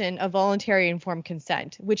nullification of voluntary informed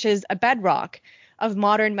consent, which is a bedrock of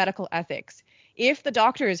modern medical ethics. If the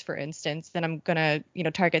doctors, for instance, then I'm going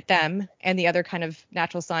to, target them and the other kind of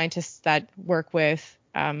natural scientists that work with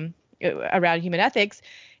around human ethics,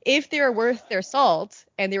 if they were worth their salt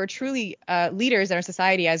and they were truly leaders in our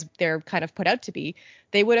society as they're kind of put out to be,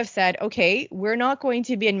 they would have said, okay, we're not going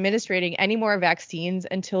to be administrating any more vaccines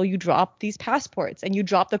until you drop these passports and you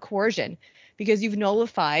drop the coercion, because you've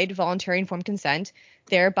nullified voluntary informed consent,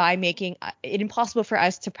 thereby making it impossible for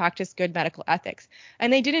us to practice good medical ethics.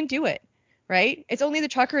 And they didn't do it. Right? It's only the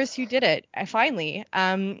truckers who did it. Finally,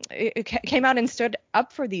 it came out and stood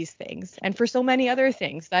up for these things and for so many other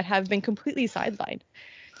things that have been completely sidelined.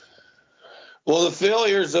 Well, the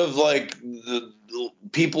failures of like the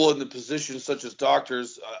people in the positions such as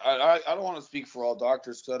doctors, I don't want to speak for all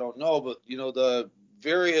doctors because I don't know, but the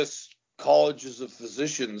various colleges of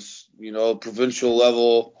physicians, provincial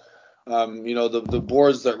level, the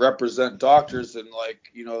boards that represent doctors and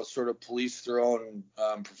sort of police their own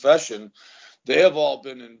profession, they have all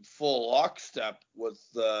been in full lockstep with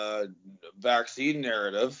the vaccine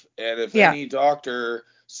narrative. And if any doctor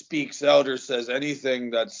speaks out or says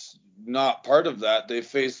anything that's not part of that, they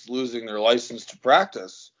face losing their license to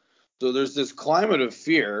practice. So there's this climate of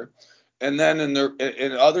fear. And then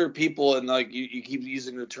in other people, and like you keep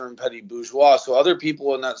using the term petty bourgeois, so other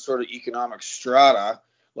people in that sort of economic strata,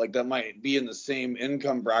 like that might be in the same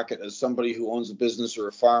income bracket as somebody who owns a business or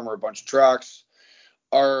a farm or a bunch of trucks,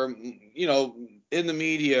 are in the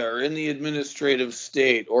media or in the administrative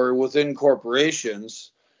state or within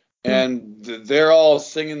corporations, and they're all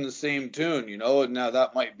singing the same tune, and now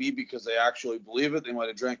that might be because they actually believe it. They might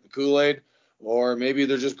have drank the Kool-Aid, or maybe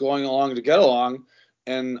they're just going along to get along.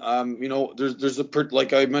 And there's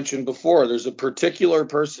like I mentioned before, there's a particular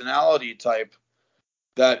personality type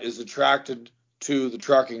that is attracted to the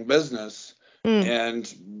trucking business,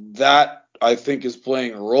 and that I think is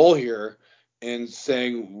playing a role here in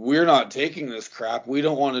saying we're not taking this crap. We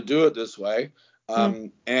don't want to do it this way.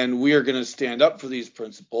 And we are going to stand up for these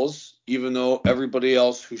principles, even though everybody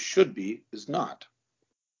else who should be is not.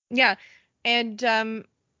 Yeah. And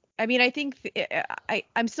I mean, I think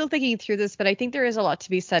I'm still thinking through this, but I think there is a lot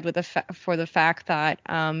to be said with for the fact that,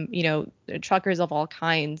 truckers of all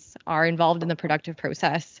kinds are involved in the productive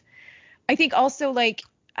process. I think also, like,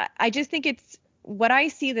 I just think it's what I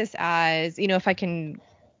see this as, if I can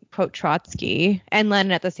quote Trotsky and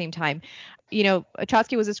Lenin at the same time.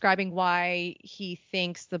 Trotsky was describing why he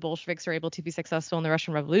thinks the Bolsheviks are able to be successful in the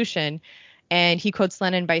Russian Revolution. And he quotes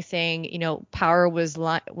Lenin by saying, power was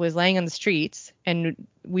laying on the streets and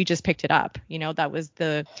we just picked it up. That was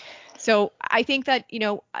the So I think that,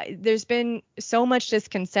 there's been so much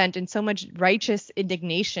discontent and so much righteous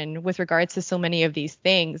indignation with regards to so many of these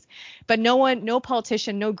things, but no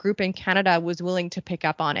politician, no group in Canada was willing to pick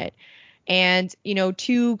up on it. And,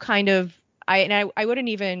 to kind of, I wouldn't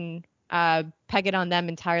even peg it on them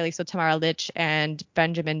entirely. So Tamara Lich and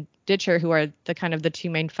Benjamin Ditcher, who are the kind of the two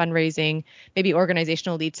main fundraising, maybe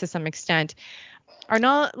organizational leads to some extent, are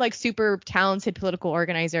not like super talented political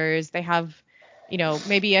organizers. They have,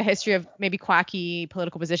 maybe a history of maybe quacky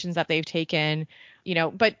political positions that they've taken,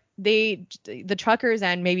 but the truckers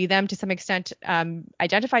and maybe them to some extent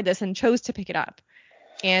identified this and chose to pick it up.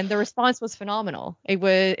 And the response was phenomenal.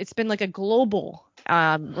 It's been like a global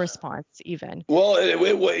response even. Well,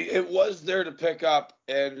 it was there to pick up,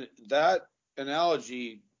 and that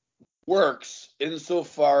analogy works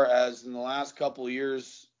insofar as in the last couple of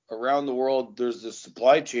years around the world, there's this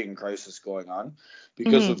supply chain crisis going on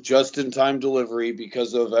because of just-in-time delivery,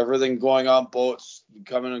 because of everything going on boats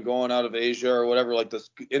coming and going out of Asia or whatever. Like, this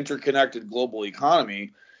interconnected global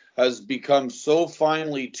economy has become so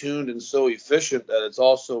finely tuned and so efficient that it's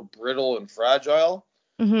also brittle and fragile.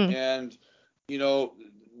 And,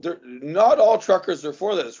 not all truckers are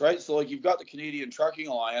for this, right? So, like, you've got the Canadian Trucking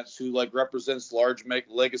Alliance, who like represents large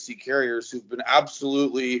legacy carriers who've been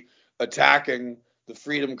absolutely attacking the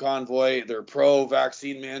Freedom Convoy. They're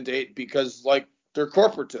pro-vaccine mandate because, like, they're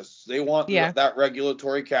corporatists. They want that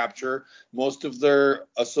regulatory capture. Most of their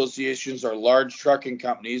associations are large trucking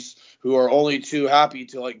companies who are only too happy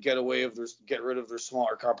to like get rid of their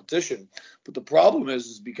smaller competition. But the problem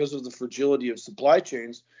is because of the fragility of supply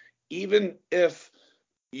chains, even if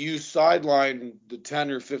you sideline the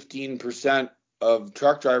 10 or 15% of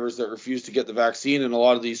truck drivers that refuse to get the vaccine and a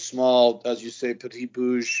lot of these small, as you say, petit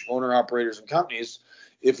bouge owner operators and companies,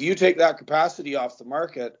 if you take that capacity off the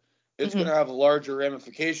market, it's going to have larger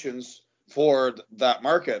ramifications for that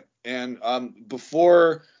market. And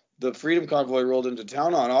before the Freedom Convoy rolled into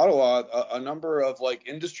town on Ottawa, a number of like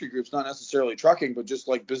industry groups, not necessarily trucking, but just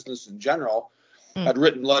like business in general, had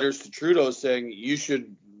written letters to Trudeau saying you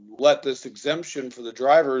should let this exemption for the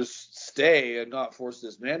drivers stay and not force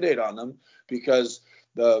this mandate on them because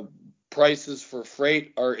the prices for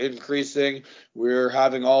freight are increasing. We're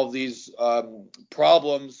having all of these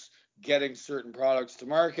problems getting certain products to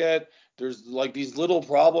market. There's like these little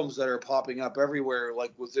problems that are popping up everywhere,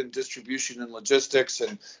 like within distribution and logistics,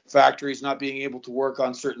 and factories not being able to work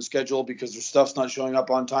on certain schedule because their stuff's not showing up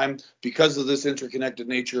on time because of this interconnected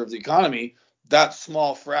nature of the economy. That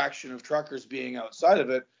small fraction of truckers being outside of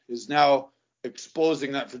it is now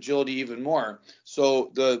exposing that fragility even more. So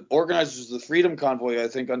the organizers of the Freedom Convoy, I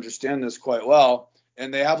think, understand this quite well,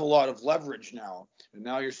 and they have a lot of leverage now. And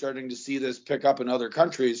now you're starting to see this pick up in other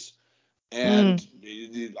countries. And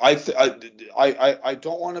I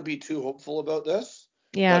don't want to be too hopeful about this.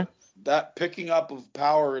 Yeah. But that picking up of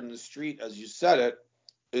power in the street, as you said it,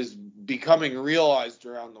 is becoming realized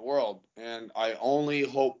around the world. And I only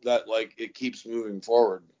hope that like it keeps moving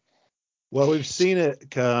forward. Well, we've seen it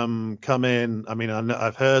come in. I mean,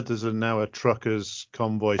 I've heard there's now a truckers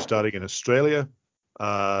convoy starting in Australia.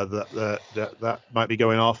 That might be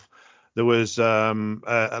going off. There was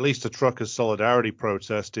at least a truckers solidarity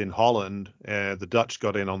protest in Holland. The Dutch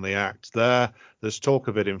got in on the act there. There's talk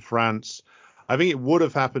of it in France. I think it would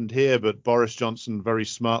have happened here, but Boris Johnson very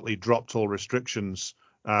smartly dropped all restrictions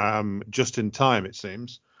just in time, it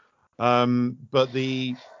seems. But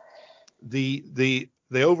the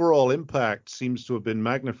overall impact seems to have been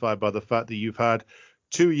magnified by the fact that you've had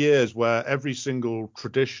 2 years where every single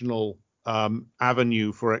traditional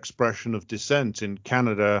avenue for expression of dissent in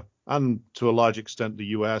Canada and to a large extent the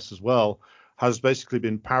US as well has basically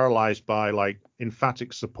been paralyzed by like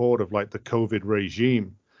emphatic support of like the COVID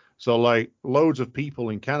regime. So like loads of people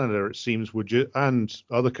in Canada, it seems, and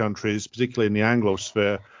other countries, particularly in the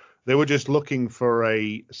Anglosphere, they were just looking for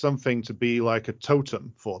something to be like a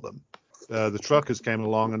totem for them. The truckers came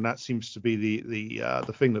along, and that seems to be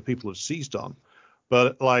the thing that people have seized on.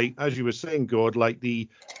 But like as you were saying, Gord, like the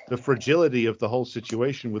fragility of the whole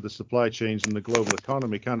situation with the supply chains and the global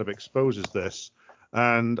economy kind of exposes this.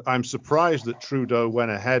 And I'm surprised that Trudeau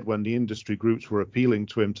went ahead when the industry groups were appealing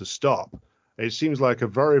to him to stop. It seems like a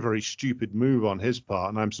very, very stupid move on his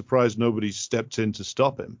part, and I'm surprised nobody's stepped in to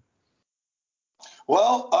stop him.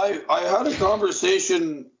 Well, I had a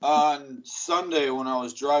conversation on Sunday when I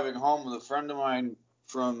was driving home with a friend of mine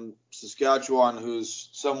from Saskatchewan who's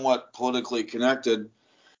somewhat politically connected.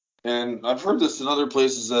 And I've heard this in other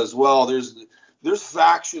places as well. There's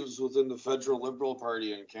factions within the federal Liberal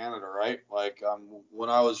Party in Canada, right? Like when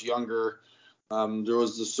I was younger, there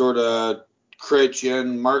was the sort of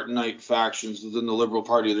Chrétien, Martinite factions within the Liberal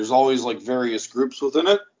Party. There's always like various groups within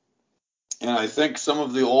it. And I think some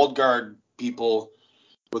of the old guard people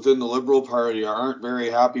within the Liberal Party aren't very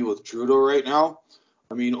happy with Trudeau right now.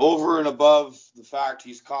 I mean, over and above the fact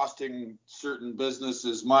he's costing certain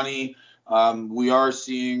businesses money, we are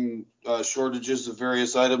seeing shortages of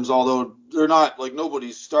various items, although they're not, like,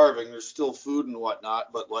 nobody's starving. There's still food and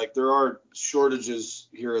whatnot, but, like, there are shortages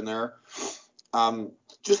here and there.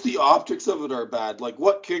 Just the optics of it are bad. Like,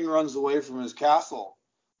 what king runs away from his castle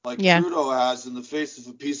like Trudeau has in the face of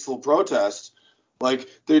a peaceful protest? Like,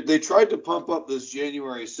 they tried to pump up this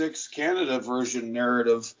January 6th Canada version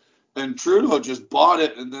narrative, and Trudeau just bought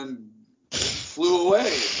it and then flew away.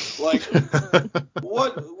 Like,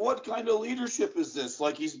 what kind of leadership is this?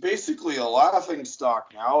 Like, he's basically a laughing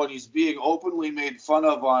stock now, and he's being openly made fun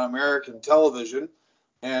of on American television.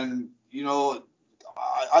 And, you know,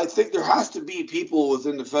 I think there has to be people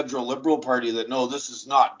within the federal Liberal Party that know this is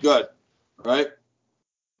not good, right?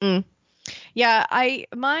 Yeah,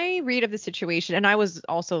 my read of the situation, and I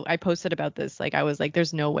posted about this, like, I was like,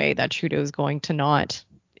 there's no way that Trudeau is going to not,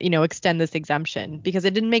 extend this exemption, because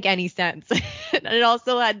it didn't make any sense. And it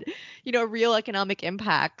also had, real economic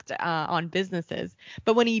impact on businesses.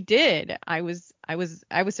 But when he did, I was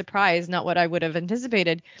surprised, not what I would have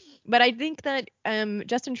anticipated. But I think that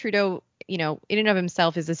Justin Trudeau, in and of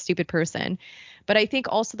himself, is a stupid person. But I think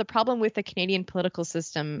also the problem with the Canadian political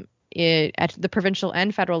system at the provincial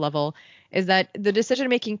and federal level is that the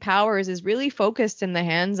decision-making powers is really focused in the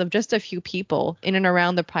hands of just a few people in and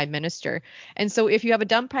around the prime minister. And so if you have a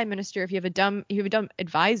dumb prime minister, if you have dumb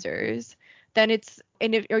advisors, then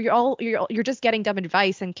you're just getting dumb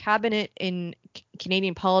advice. And cabinet in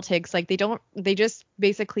Canadian politics, like, they just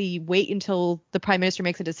basically wait until the prime minister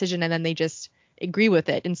makes a decision and then they just agree with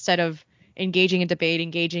it, instead of engaging in debate,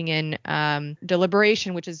 engaging in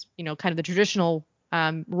deliberation, which is, kind of the traditional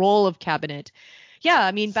role of cabinet. Yeah,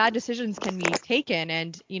 I mean, bad decisions can be taken,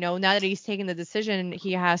 and now that he's taken the decision,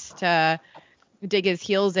 he has to dig his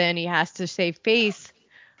heels in. He has to save face,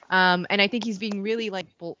 and I think he's being really, like,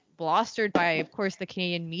 blustered by, of course, the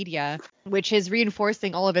Canadian media, which is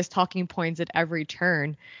reinforcing all of his talking points at every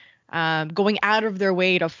turn. Going out of their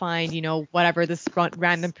way to find, whatever, this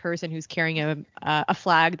random person who's carrying a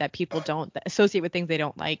flag that people don't associate with things they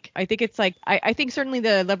don't like. I think it's like, I think certainly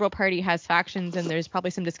the Liberal Party has factions, and there's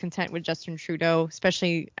probably some discontent with Justin Trudeau,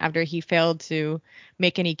 especially after he failed to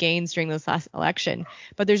make any gains during this last election.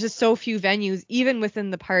 But there's just so few venues, even within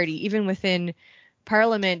the party, even within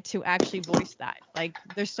Parliament, to actually voice that. Like,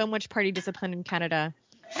 there's so much party discipline in Canada,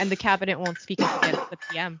 and the cabinet won't speak up against the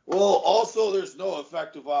PM. Well, also, there's no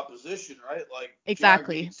effective opposition, right? Like,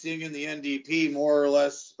 exactly. Jagmeet Singh and the NDP more or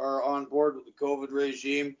less are on board with the COVID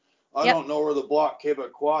regime. I don't know where the Bloc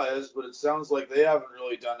Québécois is, but it sounds like they haven't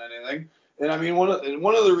really done anything. And I mean, one of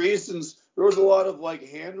the reasons there was a lot of, like,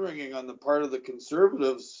 hand wringing on the part of the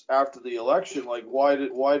Conservatives after the election. Like, why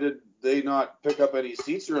did they not pick up any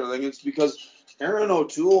seats or anything? It's because Erin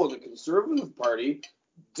O'Toole and the Conservative Party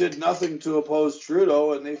did nothing to oppose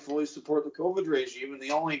Trudeau, and they fully support the COVID regime. And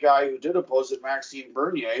the only guy who did oppose it, Maxime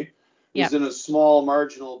Bernier, is in a small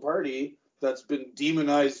marginal party that's been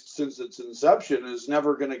demonized since its inception, is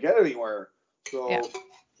never going to get anywhere. So,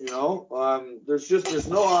 there's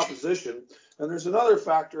no opposition. And there's another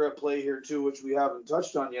factor at play here too, which we haven't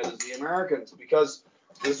touched on yet, is the Americans, because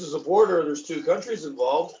this is a border. There's two countries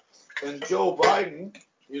involved, and Joe Biden,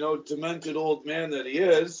 demented old man that he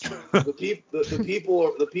is,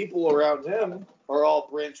 the people around him are all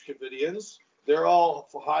Branch Covidians. They're all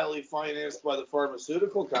highly financed by the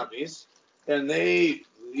pharmaceutical companies, and they,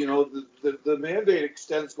 the mandate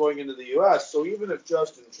extends going into the U.S. So even if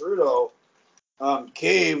Justin Trudeau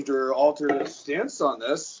caved or altered his stance on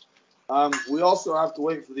this, we also have to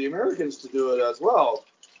wait for the Americans to do it as well.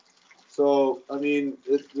 So, I mean,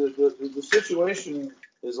 the situation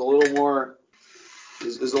is a little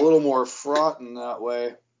more fraught in that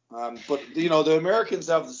way. But the Americans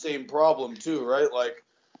have the same problem too, right? Like,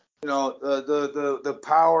 the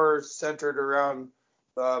power centered around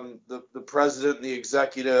the president and the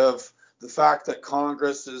executive, the fact that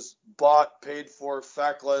Congress is bought, paid for,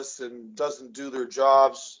 feckless, and doesn't do their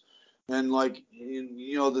jobs, and, like,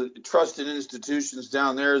 the trust in institutions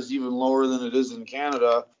down there is even lower than it is in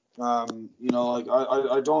Canada. I'm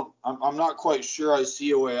not quite sure I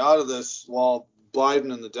see a way out of this while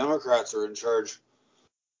Biden and the Democrats are in charge.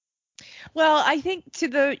 Well, I think, to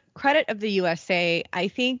the credit of the USA, I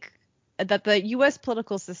think that the U.S.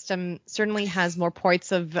 political system certainly has more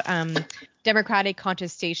points of democratic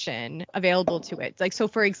contestation available to it. Like, so,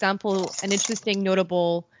 for example, an interesting,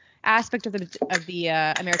 notable aspect of the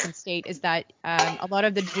American state is that a lot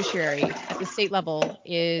of the judiciary at the state level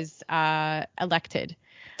is elected.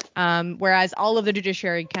 Whereas all of the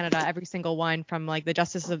judiciary in Canada, every single one from like the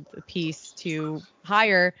Justice of the Peace to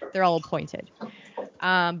higher, they're all appointed. So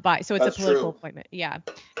it's a That's political true. appointment. Yeah.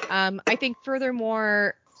 I think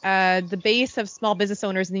furthermore, the base of small business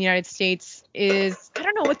owners in the United States is, I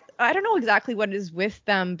don't know exactly what it is with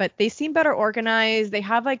them, but they seem better organized. They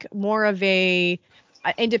have like more of a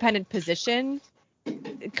independent position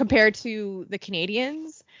compared to the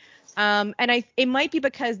Canadians. It might be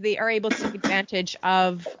because they are able to take advantage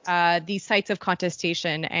of these sites of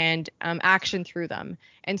contestation and action through them.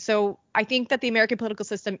 And so I think that the American political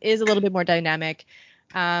system is a little bit more dynamic.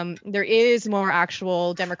 There is more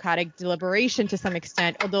actual democratic deliberation to some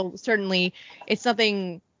extent, although certainly it's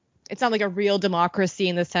not like a real democracy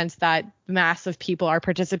in the sense that mass of people are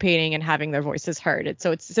participating and having their voices heard.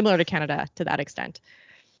 So it's similar to Canada to that extent.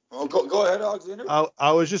 Well, go ahead, Alexander.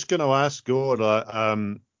 I was just going to ask Gord.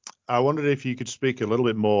 I wondered if you could speak a little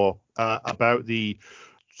bit more about the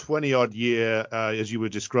 20-odd year, as you were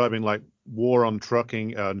describing, like war on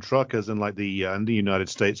trucking and truckers in like the United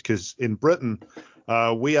States. Because in Britain,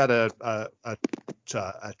 we had a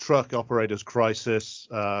truck operators crisis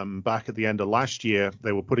back at the end of last year.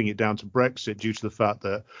 They were putting it down to Brexit due to the fact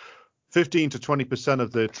that 15 to 20%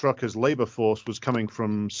 of the truckers' labor force was coming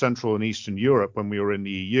from Central and Eastern Europe when we were in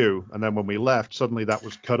the EU. And then when we left, suddenly that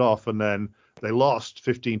was cut off. And then they lost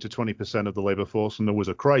 15 to 20% of the labor force and there was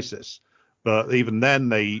a crisis. But even then,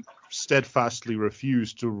 they steadfastly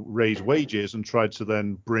refused to raise wages and tried to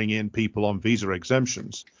then bring in people on visa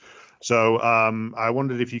exemptions. So I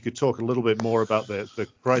wondered if you could talk a little bit more about the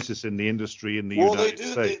crisis in the industry in the United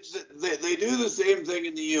States. They do the same thing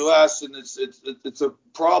in the U.S. and it's a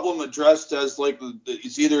problem addressed as like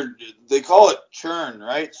it's either they call it churn,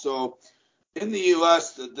 right? So in the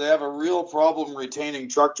U.S. they have a real problem retaining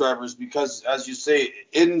truck drivers because, as you say,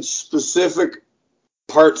 in specific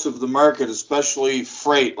parts of the market, especially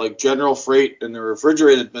freight, like general freight and the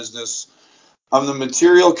refrigerated business, the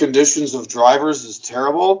material conditions of drivers is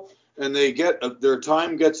terrible. And they get their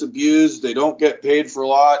time gets abused. They don't get paid for a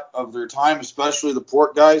lot of their time, especially the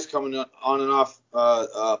port guys coming on and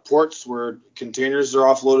off ports where containers are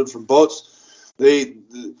offloaded from boats.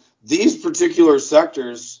 These particular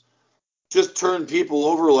sectors just turn people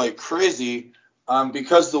over like crazy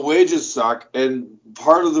because the wages suck. And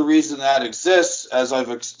part of the reason that exists, as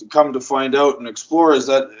I've come to find out and explore, is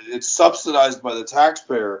that it's subsidized by the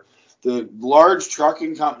taxpayer. The large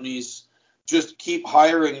trucking companies just keep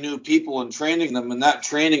hiring new people and training them, and that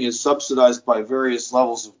training is subsidized by various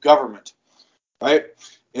levels of government, right?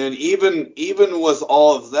 And even with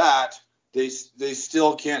all of that, they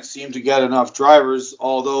still can't seem to get enough drivers,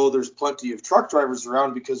 although there's plenty of truck drivers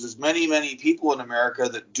around because there's many people in America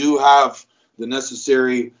that do have the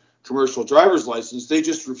necessary commercial driver's license. They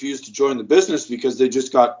just refuse to join the business because they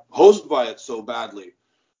just got hosed by it so badly,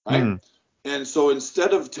 right? And so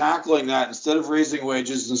instead of tackling that, instead of raising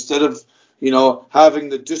wages, instead of having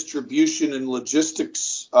the distribution and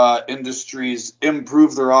logistics industries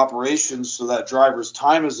improve their operations so that drivers'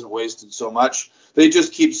 time isn't wasted so much, they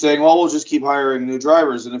just keep saying, well, we'll just keep hiring new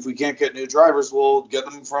drivers. And if we can't get new drivers, we'll get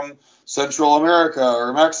them from Central America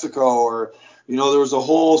or Mexico. Or, there was a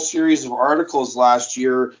whole series of articles last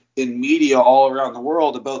year in media all around the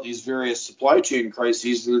world about these various supply chain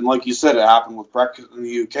crises. And like you said, it happened with Brexit in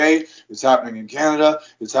the UK. It's happening in Canada.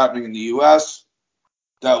 It's happening in the US.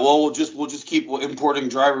 We'll just keep importing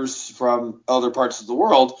drivers from other parts of the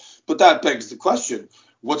world. But that begs the question,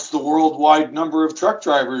 what's the worldwide number of truck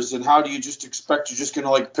drivers, and how do you just expect you're just going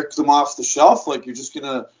to like pick them off the shelf? Like you're just going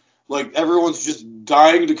to, like everyone's just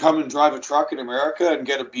dying to come and drive a truck in America and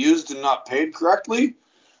get abused and not paid correctly?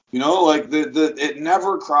 It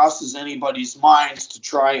never crosses anybody's minds to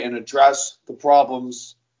try and address the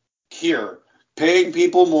problems here. Paying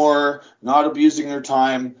people more, not abusing their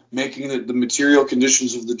time, making the material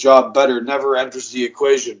conditions of the job better never enters the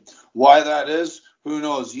equation. Why that is, who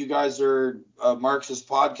knows? You guys are a Marxist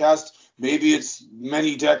podcast. Maybe it's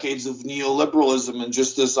many decades of neoliberalism and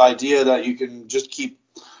just this idea that you can just keep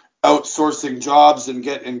outsourcing jobs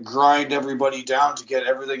and grind everybody down to get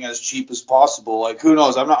everything as cheap as possible. Like, who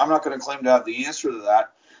knows? I'm not going to claim to have the answer to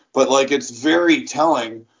that, but like it's very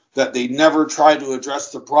telling that they never try to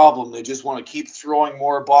address the problem. They just want to keep throwing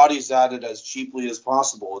more bodies at it as cheaply as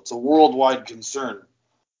possible. It's a worldwide concern.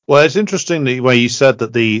 Well, it's interesting the way you said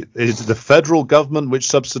that is the federal government which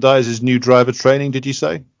subsidizes new driver training, did you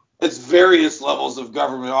say? It's various levels of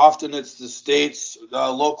government. Often it's the states,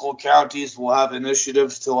 local counties will have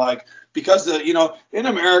initiatives to because in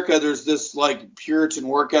America there's this like Puritan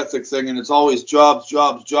work ethic thing, and it's always jobs.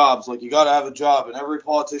 Like you got to have a job, and every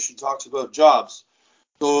politician talks about jobs.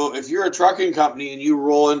 So if you're a trucking company and you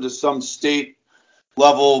roll into some state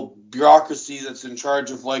level bureaucracy that's in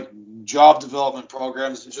charge of like job development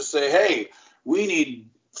programs and just say, hey, we need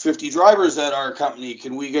 50 drivers at our company.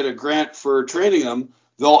 Can we get a grant for training them?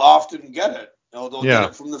 They'll often get it. They'll get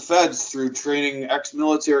it from the feds through training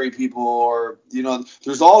ex-military people, or,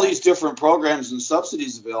 there's all these different programs and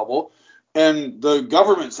subsidies available, and the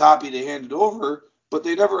government's happy to hand it over, but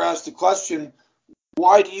they never ask the question,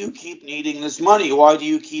 why do you keep needing this money? Why do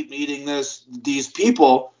you keep needing these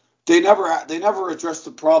people? They never address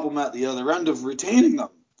the problem at the other end of retaining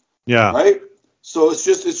them. Yeah. Right? So it's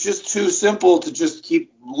just too simple to just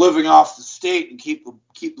keep living off the state and keep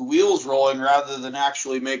the wheels rolling rather than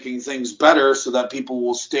actually making things better so that people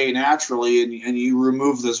will stay naturally and you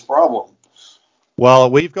remove this problem. Well,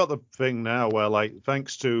 we've got the thing now where, like,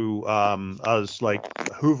 thanks to us, like,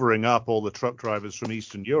 hoovering up all the truck drivers from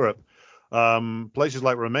Eastern Europe, places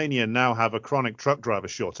like Romania now have a chronic truck driver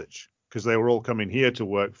shortage because they were all coming here to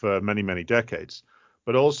work for many, many decades.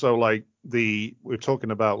 But also, like, we're talking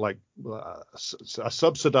about, like, a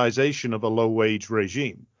subsidization of a low wage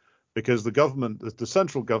regime, because the government, the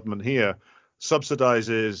central government here,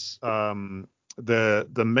 subsidizes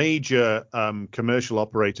the major commercial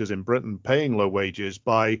operators in Britain paying low wages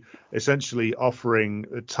by essentially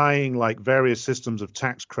tying like various systems of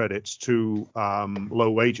tax credits to low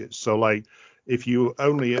wages. So like if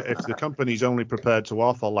the company's only prepared to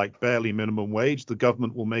offer like barely minimum wage, the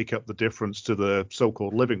government will make up the difference to the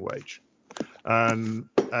so-called living wage. And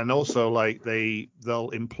also like they'll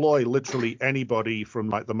employ literally anybody from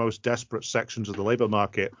like the most desperate sections of the labor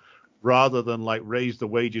market, rather than like raise the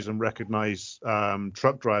wages and recognize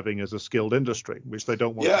truck driving as a skilled industry, which they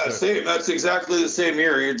don't want to do. Yeah, same. That's exactly the same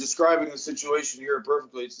here. You're describing the situation here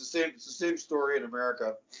perfectly. It's the same story in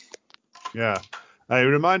America. Yeah. It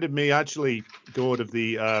reminded me actually, Gord, of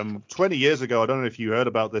the 20 years ago. I don't know if you heard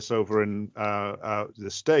about this over in the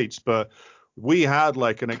States, but we had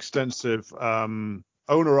like an extensive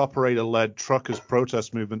owner-operator-led truckers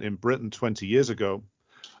protest movement in Britain 20 years ago,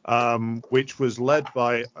 which was led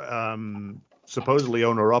by supposedly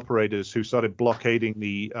owner-operators who started blockading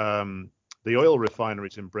the oil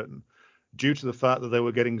refineries in Britain due to the fact that they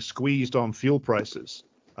were getting squeezed on fuel prices.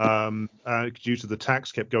 Due to the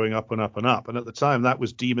tax kept going up and up and up. And at the time, that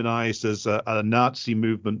was demonized as a Nazi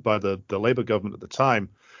movement by the Labour government at the time.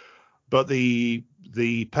 But the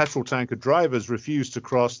petrol tanker drivers refused to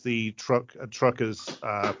cross the truckers'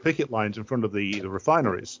 picket lines in front of the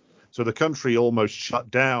refineries. So the country almost shut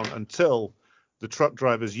down until the truck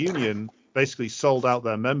drivers union basically sold out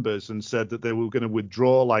their members and said that they were going to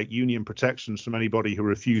withdraw like union protections from anybody who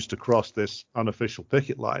refused to cross this unofficial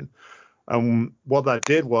picket line. And what that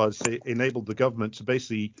did was it enabled the government to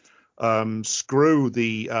basically screw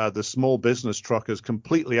the small business truckers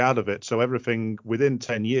completely out of it. So everything within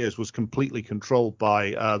 10 years was completely controlled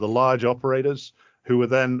by the large operators, who were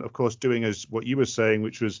then, of course, doing as what you were saying,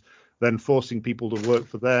 which was then forcing people to work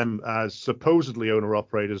for them as supposedly owner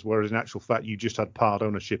operators, whereas in actual fact, you just had part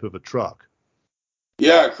ownership of a truck.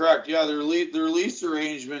 Yeah, correct. Yeah, the lease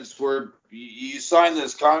arrangements where you sign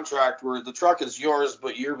this contract where the truck is yours,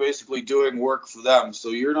 but you're basically doing work for them. So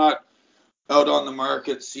you're not out on the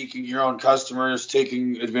market seeking your own customers,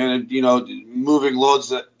 taking advantage, moving loads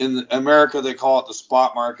that in America they call it the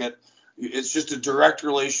spot market. It's just a direct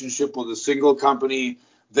relationship with a single company.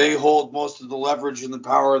 They hold most of the leverage and the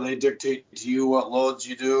power. They dictate to you what loads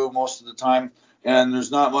you do most of the time, and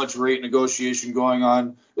there's not much rate negotiation going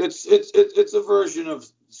on. It's a version of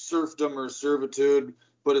serfdom or servitude,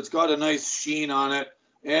 but it's got a nice sheen on it.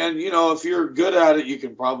 And if you're good at it, you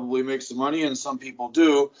can probably make some money, and some people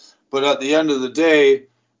do. But at the end of the day,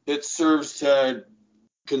 it serves to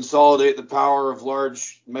consolidate the power of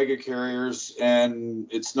large mega carriers, and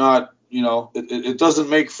it's not, it doesn't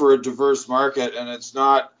make for a diverse market, and it's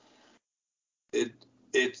not,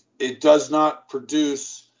 it does not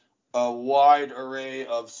produce a wide array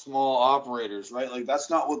of small operators, right? Like that's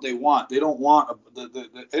not what they want. They don't want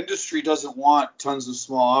the industry doesn't want tons of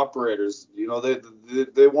small operators.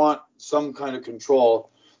 They want some kind of control.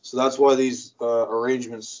 So that's why these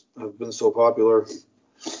arrangements have been so popular.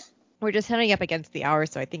 We're just heading up against the hour,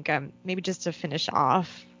 so I think maybe just to finish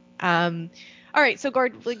off. All right, so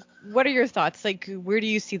Gord, like, what are your thoughts? Like, where do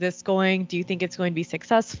you see this going? Do you think it's going to be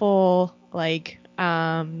successful? Like,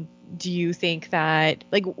 do you think that,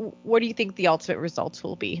 like, what do you think the ultimate results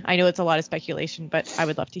will be? I know it's a lot of speculation, but I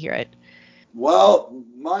would love to hear it. Well,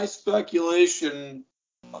 my speculation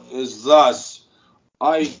is thus: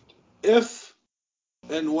 if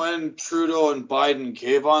and when Trudeau and Biden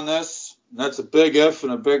cave on this, that's a big if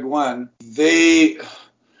and a big when,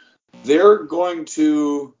 they're going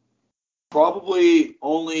to probably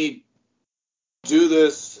only do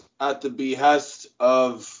this at the behest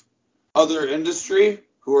of other industry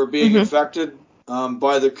who are being affected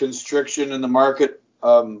by the constriction in the market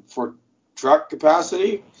for truck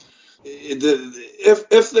capacity.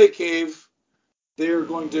 If they cave, they're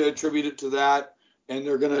going to attribute it to that, and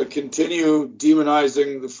they're going to continue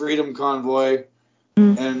demonizing the Freedom Convoy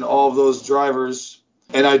and all of those drivers.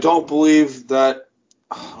 And I don't believe that.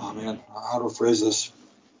 Oh man, how to phrase this?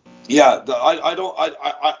 Yeah, I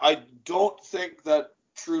don't think that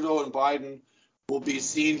Trudeau and Biden will be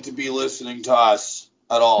seen to be listening to us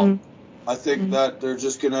at all. I think that they're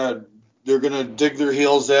gonna dig their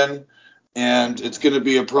heels in, and it's gonna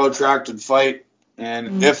be a protracted fight.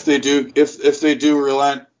 And if they do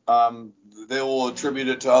relent, they will attribute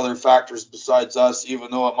it to other factors besides us,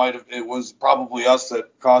 even though it was probably us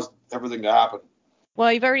that caused everything to happen.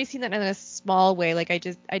 Well, you've already seen that in a small way. Like I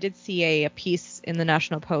did see a piece in the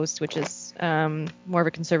National Post, which is more of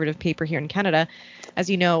a conservative paper here in Canada. As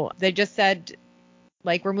you know, they just said,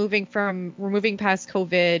 like, we're moving past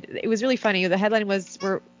COVID. It was really funny. The headline was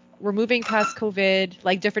we're moving past COVID.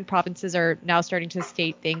 Like, different provinces are now starting to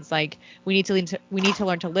state things like we need to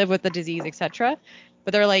learn to live with the disease, etc.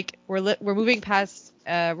 But they're like, we're moving to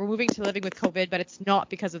living with COVID, but it's not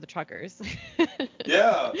because of the truckers.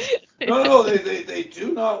 Yeah. No, they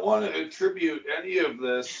do not want to attribute any of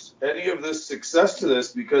this success to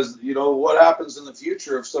this, because you know what happens in the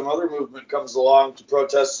future if some other movement comes along to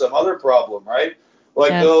protest some other problem, right?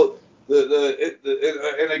 Like and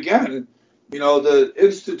again, you know, the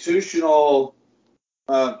institutional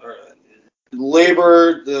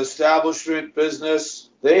labor, the establishment, business,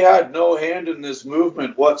 they had no hand in this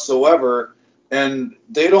movement whatsoever. And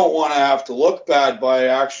they don't want to have to look bad by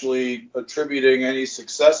actually attributing any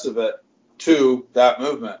success of it to that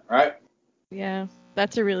movement, right? Yeah,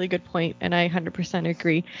 that's a really good point, and I 100%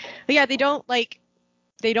 agree. But yeah, they don't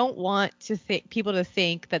want people to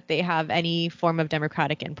think that they have any form of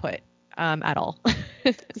democratic input at all.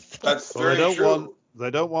 That's very true.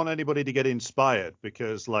 They don't want anybody to get inspired,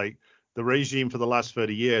 because like the regime for the last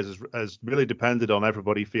 30 years has really depended on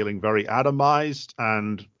everybody feeling very atomized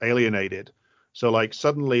and alienated. So like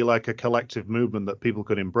suddenly like a collective movement that people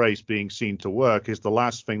could embrace being seen to work is the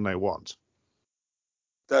last thing they want.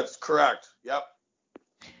 That's correct. Yep.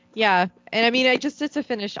 Yeah. And I mean, just to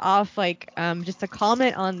finish off, like, just a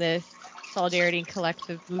comment on this solidarity and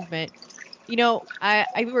collective movement. You know,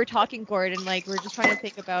 we were talking, Gordon, like we're just trying to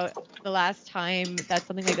think about the last time that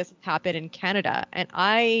something like this has happened in Canada. And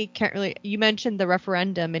I can't really, you mentioned the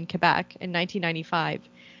referendum in Quebec in 1995.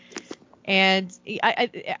 And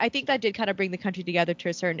I think that did kind of bring the country together to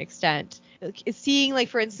a certain extent. Seeing, like,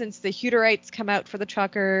 for instance, the Hutterites come out for the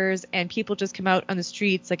truckers, and people just come out on the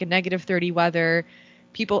streets, like, in -30 weather.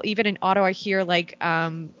 People, even in Ottawa here, like,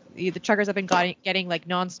 the truckers have been getting like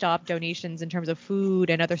nonstop donations in terms of food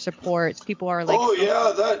and other supports. People are like, oh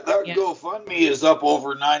yeah, that GoFundMe is up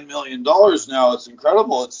over $9 million now. It's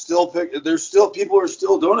incredible. It's still people are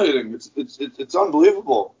still donating. It's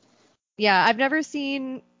unbelievable. Yeah, I've never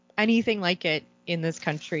seen anything like it in this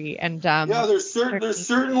country. And yeah, there's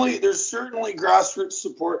certainly grassroots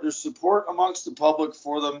support. There's support amongst the public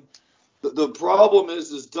for them. The problem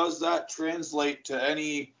is does that translate to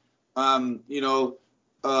any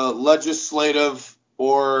legislative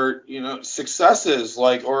or successes,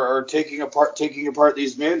 like or taking apart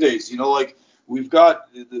these mandates? Like we've got,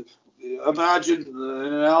 imagine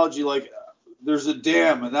an analogy, like there's a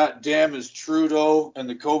dam, and that dam is Trudeau and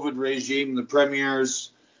the COVID regime, the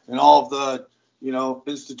premiers, and all of the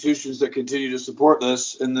institutions that continue to support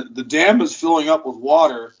this, and the dam is filling up with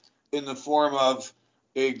water in the form of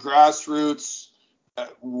a grassroots,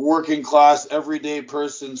 working class, everyday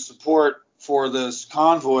person support for this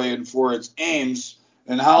convoy and for its aims.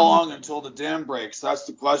 And how long until the dam breaks? That's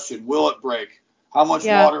the question. Will it break? How much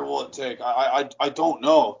water will it take? I don't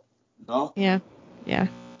know. No? Yeah.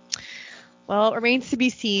 Well, it remains to be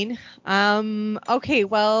seen. Okay,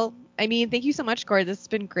 well, I mean, thank you so much, Gord. This has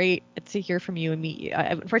been great to hear from you and meet you.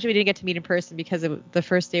 Unfortunately, we didn't get to meet in person because the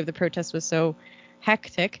first day of the protest was so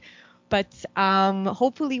hectic. But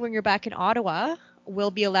hopefully when you're back in Ottawa,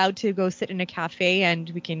 we'll be allowed to go sit in a cafe and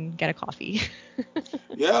we can get a coffee.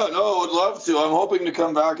 Yeah, no, I would love to. I'm hoping to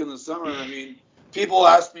come back in the summer. I mean, people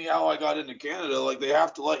ask me how I got into Canada. Like, they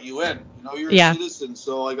have to let you in. You're a citizen.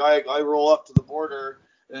 So, like, I roll up to the border,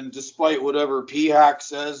 and despite whatever PHAC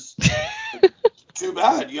says, too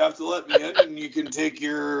bad. You have to let me in, and you can take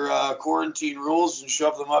your quarantine rules and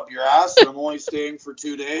shove them up your ass. And I'm only staying for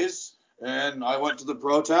 2 days. And I went to the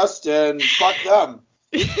protest, and fuck them.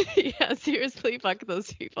 Yeah, seriously, fuck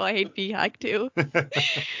those people. I hate PHAC too.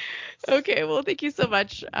 Okay, well, thank you so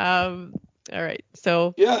much. All right.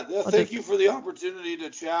 So Yeah, I'll thank just you for the opportunity to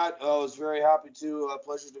chat. I was very happy to.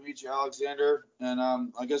 Pleasure to meet you, Alexander. And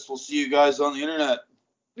I guess we'll see you guys on the internet.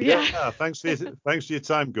 yeah. Thanks for your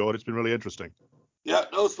time, Gord. It's been really interesting. Yeah,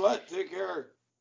 no sweat. Take care.